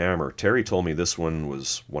 Jack the Hammer. Terry told me this one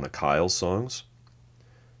was one of Kyle's songs.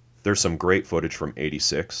 There's some great footage from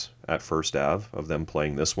 86 at First Ave of them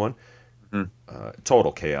playing this one.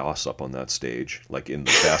 Total chaos up on that stage, like in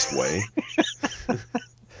the best way.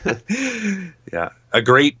 Yeah. A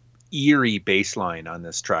great eerie bass line on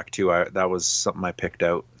this track too. That was something I picked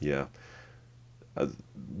out. Yeah.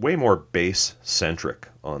 Way more bass centric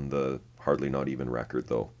on the Hardly Not Even record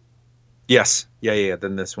though. Yes. Yeah,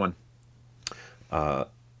 than this one.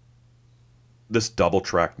 This double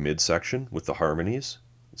track midsection with the harmonies,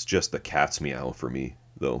 it's just the cat's meow for me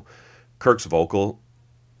though. Kirk's vocal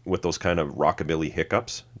with those kind of rockabilly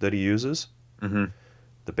hiccups that he uses. Mm-hmm.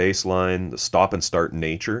 The bass line, the stop and start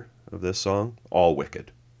nature of this song, all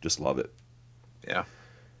wicked. Just love it. Yeah.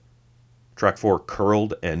 Track 4,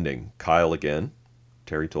 Curled Ending. Kyle again,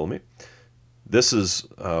 Terry told me. This is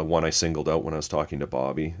one I singled out when I was talking to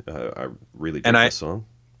Bobby. I really dig this song.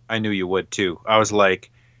 I knew you would too. I was like,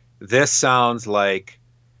 this sounds like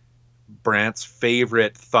Brant's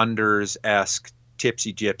favorite Thunders-esque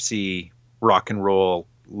Tipsy Gypsy rock and roll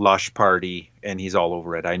lush party, and he's all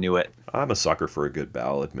over it. I knew it. I'm a sucker for a good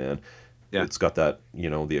ballad, man. Yeah. It's got that,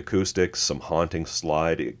 the acoustics, some haunting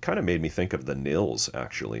slide. It kind of made me think of the Nils,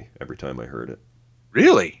 actually, every time I heard it.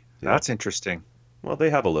 Really? Yeah. That's interesting. Well, they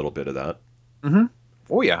have a little bit of that. Mm-hmm.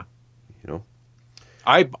 Oh, yeah.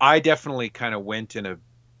 I definitely kind of went in a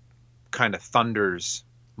kind of Thunders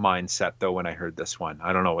mindset, though, when I heard this one.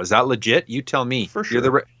 I don't know. Is that legit? You tell me. For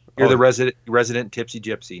sure. You're the resident Tipsy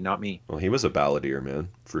Gypsy, not me. Well, he was a balladeer, man,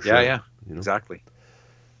 for sure. Yeah, exactly.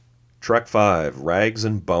 Track 5, Rags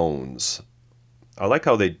and Bones. I like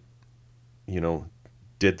how they,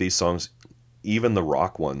 did these songs, even the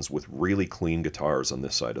rock ones, with really clean guitars on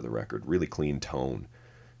this side of the record, really clean tone.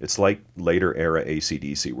 It's like later era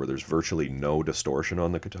AC/DC where there's virtually no distortion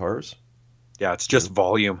on the guitars. Yeah, it's just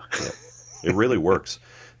volume. Yeah. It really works.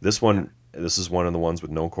 This is one of the ones with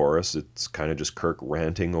no chorus. It's kind of just Kirk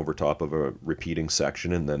ranting over top of a repeating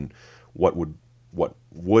section, and then what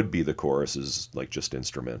would be the chorus is like just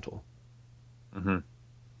instrumental. Mm-hmm.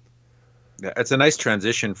 Yeah, it's a nice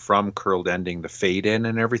transition from Curled Ending, the fade in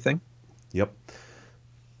and everything. Yep.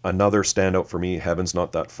 Another standout for me, Heaven's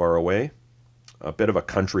Not That Far Away. A bit of a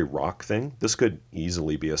country rock thing. This could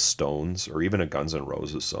easily be a Stones or even a Guns N'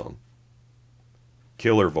 Roses song.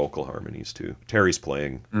 Killer vocal harmonies too. Terry's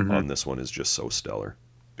playing on this one is just so stellar.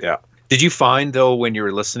 Yeah. Did you find though when you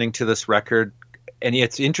were listening to this record, and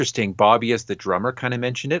it's interesting, Bobby as the drummer kind of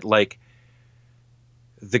mentioned it, like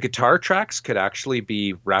the guitar tracks could actually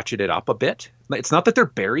be ratcheted up a bit. It's not that they're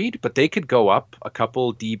buried, but they could go up a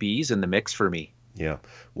couple dBs in the mix for me. Yeah.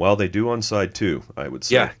 Well, they do on side 2, I would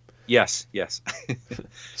say. Yeah. Yes.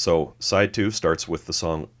 So side 2 starts with the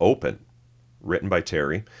song Open, written by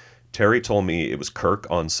Terry. Terry told me it was Kirk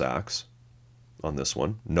on sax on this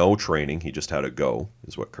one. No training, he just had a go,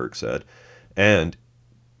 is what Kirk said. And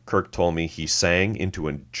Kirk told me he sang into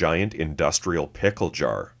a giant industrial pickle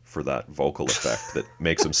jar for that vocal effect that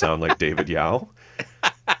makes him sound like David Yao.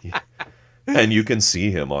 And you can see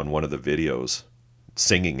him on one of the videos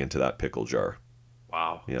singing into that pickle jar.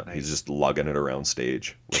 Wow. Yeah, nice. He's just lugging it around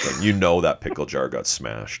stage with him. That pickle jar got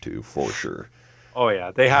smashed too, for sure. Oh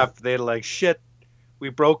yeah, they're like, shit, we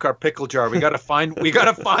broke our pickle jar. We gotta find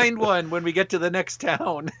one when we get to the next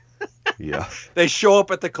town. Yeah. They show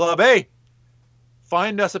up at the club. Hey,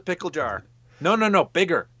 find us a pickle jar. No,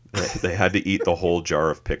 bigger. They had to eat the whole jar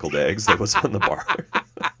of pickled eggs that was on the bar.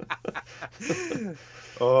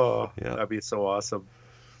 Oh, yeah. That'd be so awesome.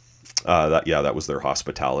 That was their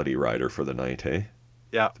hospitality rider for the night, hey?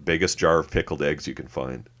 Yeah. The biggest jar of pickled eggs you can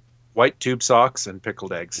find. White tube socks and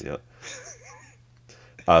pickled eggs. Yeah.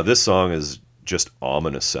 This song is just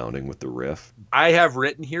ominous sounding with the riff. I have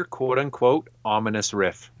written here, quote unquote, ominous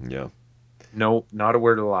riff. Yeah. No, not a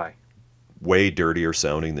word of a lie. way dirtier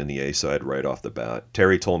sounding than the A-side right off the bat.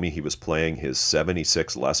 Terry told me he was playing his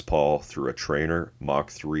 76 Les Paul through a Trainer Mach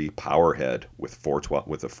 3 Powerhead with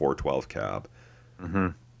a 412 cab. Mm-hmm.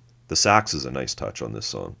 The sax is a nice touch on this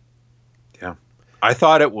song. Yeah. I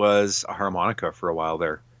thought it was a harmonica for a while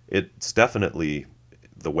there. It's definitely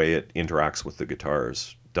the way it interacts with the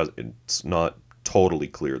guitars. It's not totally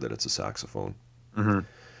clear that it's a saxophone. Mm-hmm.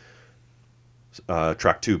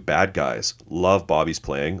 Track 2, Bad Guys. Love Bobby's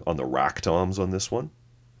playing on the rack toms on this one.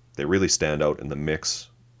 They really stand out, and the mix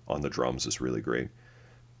on the drums is really great.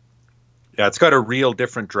 Yeah, it's got a real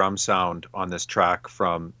different drum sound on this track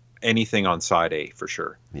from anything on side A, for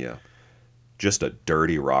sure. Yeah. Just a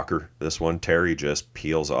dirty rocker, this one. Terry just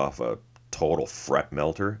peels off a total fret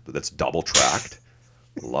melter that's double tracked.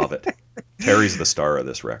 Love it. Terry's the star of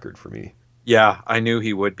this record for me. Yeah, I knew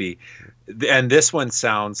he would be. And this one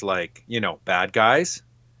sounds like, Bad Guys.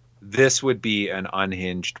 This would be an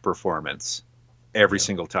unhinged performance every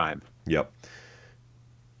single time. Yep.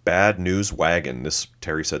 Bad News Wagon.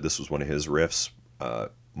 Terry said this was one of his riffs.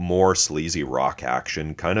 More sleazy rock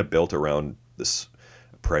action, kind of built around this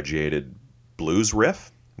arpeggiated blues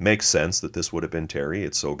riff. Makes sense that this would have been Terry.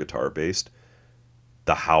 It's so guitar based.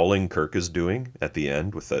 The howling Kirk is doing at the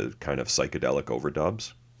end with the kind of psychedelic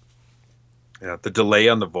overdubs. Yeah, the delay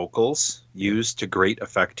on the vocals used to great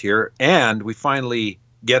effect here. And we finally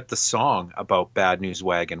get the song about Bad News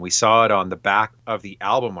Wagon. We saw it on the back of the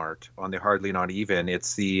album art on the Hardly Not Even.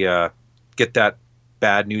 It's the Get That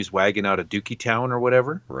Bad News Wagon Out of Dookie Town or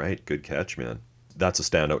whatever. Right, good catch, man. That's a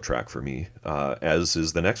standout track for me, as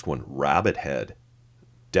is the next one, Rabbit Head.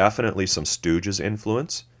 Definitely some Stooges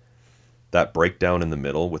influence. That breakdown in the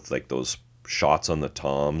middle with like those shots on the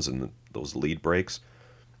toms and those lead breaks.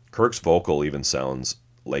 Kirk's vocal even sounds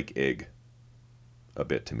like Ig a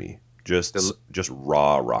bit to me. Just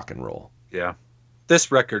raw rock and roll. Yeah.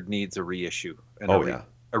 This record needs a reissue. A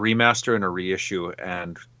remaster and a reissue,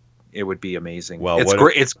 and it would be amazing. Well,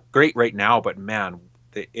 it's great right now, but man,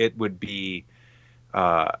 it would be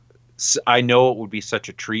I know it would be such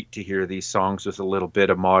a treat to hear these songs with a little bit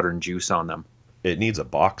of modern juice on them. It needs a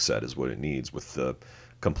box set is what it needs, with the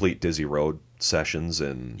complete Dizzy Road sessions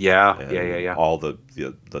and all the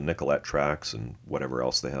Nicolette tracks and whatever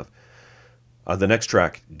else they have. The next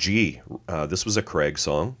track, G. This was a Craig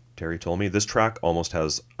song, Terry told me. This track almost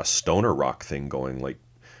has a stoner rock thing going, like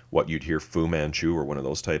what you'd hear Fu Manchu or one of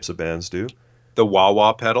those types of bands do. The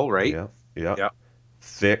wah-wah pedal, right? Yeah.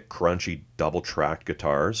 Thick, crunchy, double-tracked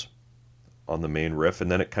guitars on the main riff, and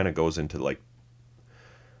then it kind of goes into like,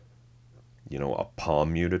 a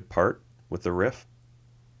palm-muted part with the riff.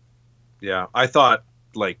 Yeah, I thought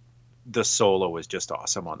like the solo was just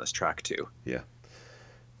awesome on this track too. Yeah.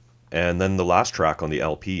 And then the last track on the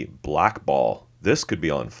LP, Black Ball. This could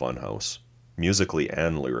be on Funhouse, musically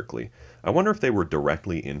and lyrically. I wonder if they were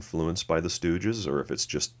directly influenced by the Stooges or if it's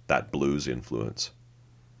just that blues influence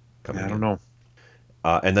coming in. I don't know.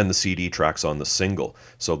 And then the CD tracks on the single.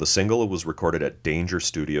 So the single was recorded at Danger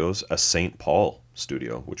Studios, a St. Paul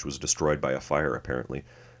studio, which was destroyed by a fire apparently.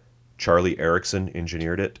 Charlie Erickson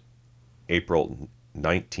engineered it April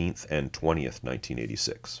 19th and 20th,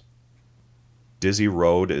 1986. Dizzy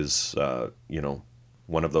Road is,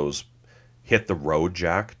 one of those hit the road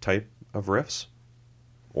jack type of riffs.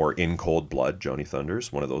 Or In Cold Blood, Johnny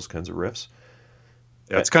Thunders, one of those kinds of riffs.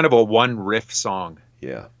 Yeah, it's kind of a one riff song.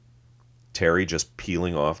 Yeah. Terry just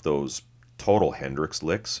peeling off those total Hendrix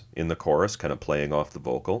licks in the chorus, kind of playing off the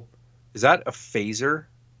vocal. Is that a phaser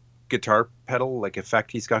guitar pedal like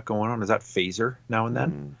effect he's got going on? Is that phaser now and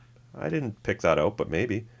then? I didn't pick that out, but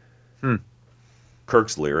maybe.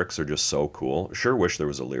 Kirk's lyrics are just so cool. Sure wish there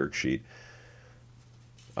was a lyric sheet.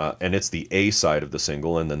 And it's the A side of the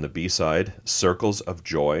single, and then the B side, Circles of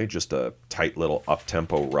Joy, just a tight little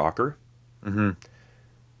up-tempo rocker. Mm-hmm.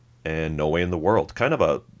 And No Way in the World. Kind of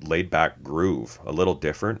a laid-back groove. A little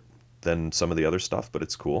different than some of the other stuff, but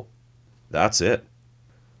it's cool. That's it.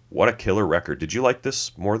 What a killer record. Did you like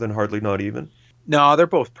this more than Hardly Not Even? No, they're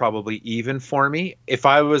both probably even for me. If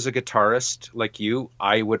I was a guitarist like you,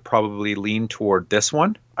 I would probably lean toward this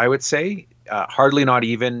one, I would say. Hardly Not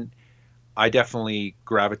Even, I definitely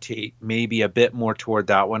gravitate maybe a bit more toward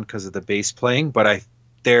that one because of the bass playing, but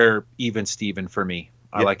they're even Steven for me.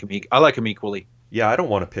 I like them equally. Yeah, I don't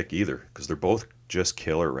want to pick either because they're both just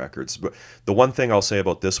killer records. But the one thing I'll say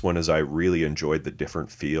about this one is I really enjoyed the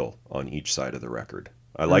different feel on each side of the record.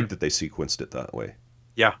 I like that they sequenced it that way.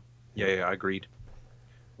 Yeah, agreed.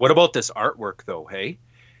 What about this artwork though, hey?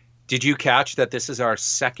 Did you catch that this is our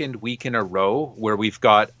second week in a row where we've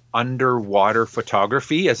got underwater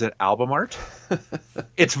photography as an album art?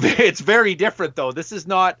 It's very different though. This is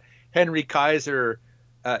not Henry Kaiser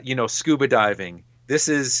scuba diving. This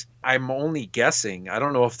is, I'm only guessing. I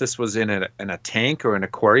don't know if this was in a tank or an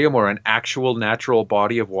aquarium or an actual natural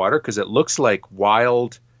body of water, because it looks like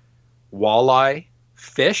wild walleye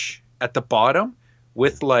fish at the bottom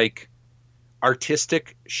with like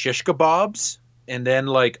artistic shish kebabs and then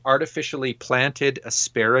like artificially planted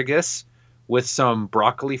asparagus with some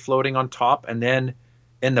broccoli floating on top. And then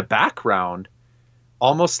in the background,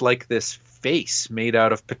 almost like this face made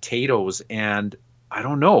out of potatoes and I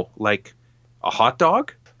don't know, like a hot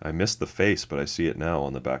dog. I missed the face, but I see it now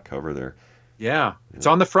on the back cover there. Yeah, it's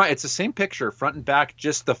on the front. It's the same picture, front and back.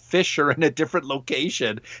 Just the fish are in a different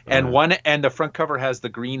location, and the front cover has the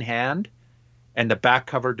green hand, and the back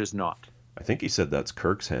cover does not. I think he said that's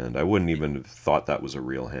Kirk's hand. I wouldn't even have thought that was a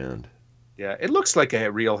real hand. Yeah, it looks like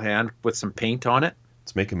a real hand with some paint on it.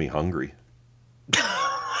 It's making me hungry.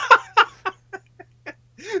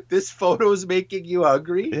 This photo is making you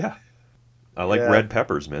hungry? Yeah. I like red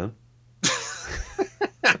peppers, man.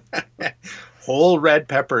 Whole red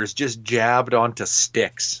peppers just jabbed onto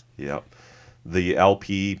sticks. Yep. The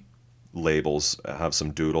LP labels have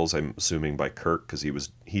some doodles, I'm assuming by Kirk, because I'm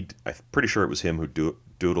pretty sure it was him who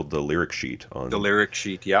doodled the lyric sheet on the lyric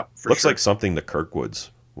sheet. Yep, looks like something the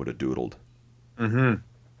Kirkwoods would have doodled. Mm-hmm.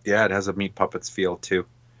 Yeah, it has a Meat Puppets feel too.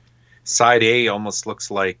 Side A almost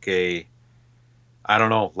looks like I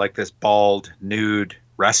don't know, like this bald nude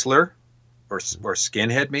wrestler or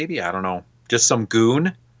skinhead maybe. I don't know, just some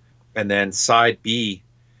goon. And then side B,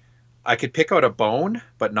 I could pick out a bone,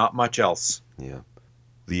 but not much else. Yeah.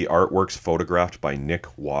 The artwork's photographed by Nick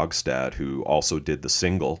Wogstad, who also did the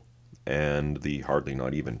single and the Hardly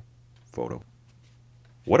Not Even photo.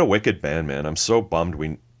 What a wicked band, man. I'm so bummed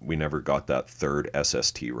we never got that third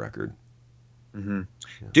SST record. Mm-hmm.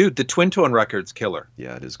 Yeah. Dude, the Twin Tone record's killer.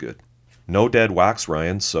 Yeah, it is good. No dead wax,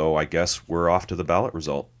 Ryan, so I guess we're off to the ballot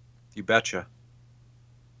result. You betcha.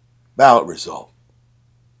 Ballot result.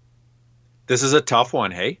 This is a tough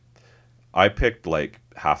one, hey? I picked like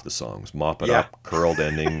half the songs. Mop It Up, Curled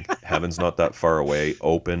Ending, Heaven's Not That Far Away,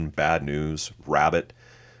 Open, Bad News, Rabbit,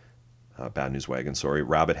 Bad News Wagon, sorry,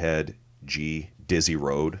 Rabbit Head, G, Dizzy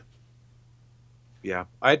Road. Yeah,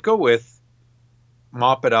 I'd go with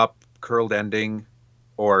Mop It Up, Curled Ending,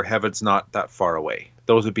 or Heaven's Not That Far Away.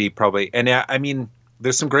 Those would be probably, and I mean,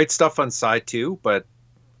 there's some great stuff on side 2, but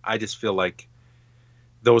I just feel like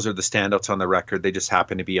those are the standouts on the record. They just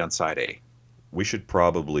happen to be on side A. We should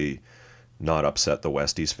probably not upset the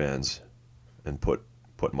Westies fans and put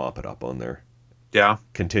Mop It Up on there. Yeah.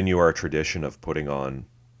 Continue our tradition of putting on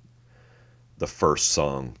the first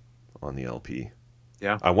song on the LP.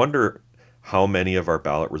 Yeah. I wonder how many of our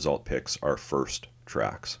ballot result picks are first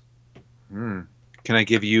tracks. Can I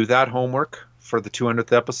give you that homework for the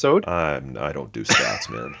 200th episode? I don't do stats,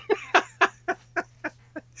 man.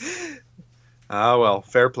 Well,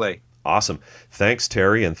 fair play. Awesome. Thanks,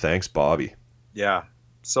 Terry, and thanks, Bobby. Yeah,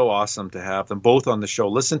 so awesome to have them both on the show.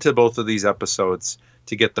 Listen to both of these episodes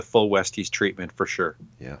to get the full Westies treatment for sure.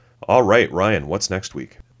 Yeah. All right, Ryan, what's next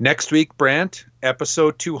week? Next week, Brant,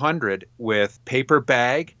 episode 200 with Paper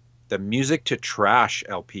Bag, the Music to Trash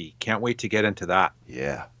LP. Can't wait to get into that.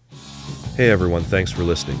 Yeah. Hey everyone, thanks for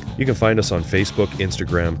listening. You can find us on Facebook,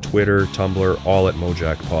 Instagram, Twitter, Tumblr, all at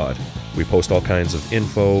Mojack Pod. We post all kinds of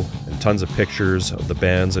info and tons of pictures of the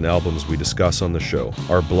bands and albums we discuss on the show.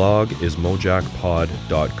 Our blog is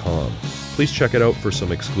mojackpod.com. Please check it out for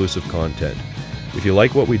some exclusive content. If you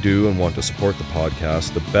like what we do and want to support the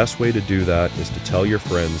podcast, the best way to do that is to tell your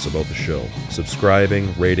friends about the show.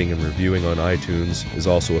 Subscribing, rating, and reviewing on iTunes is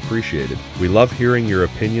also appreciated. We love hearing your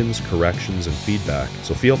opinions, corrections, and feedback,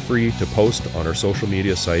 so feel free to post on our social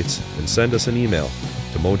media sites and send us an email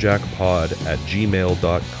to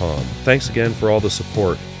mojackpod@gmail.com. Thanks again for all the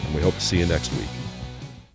support, and we hope to see you next week.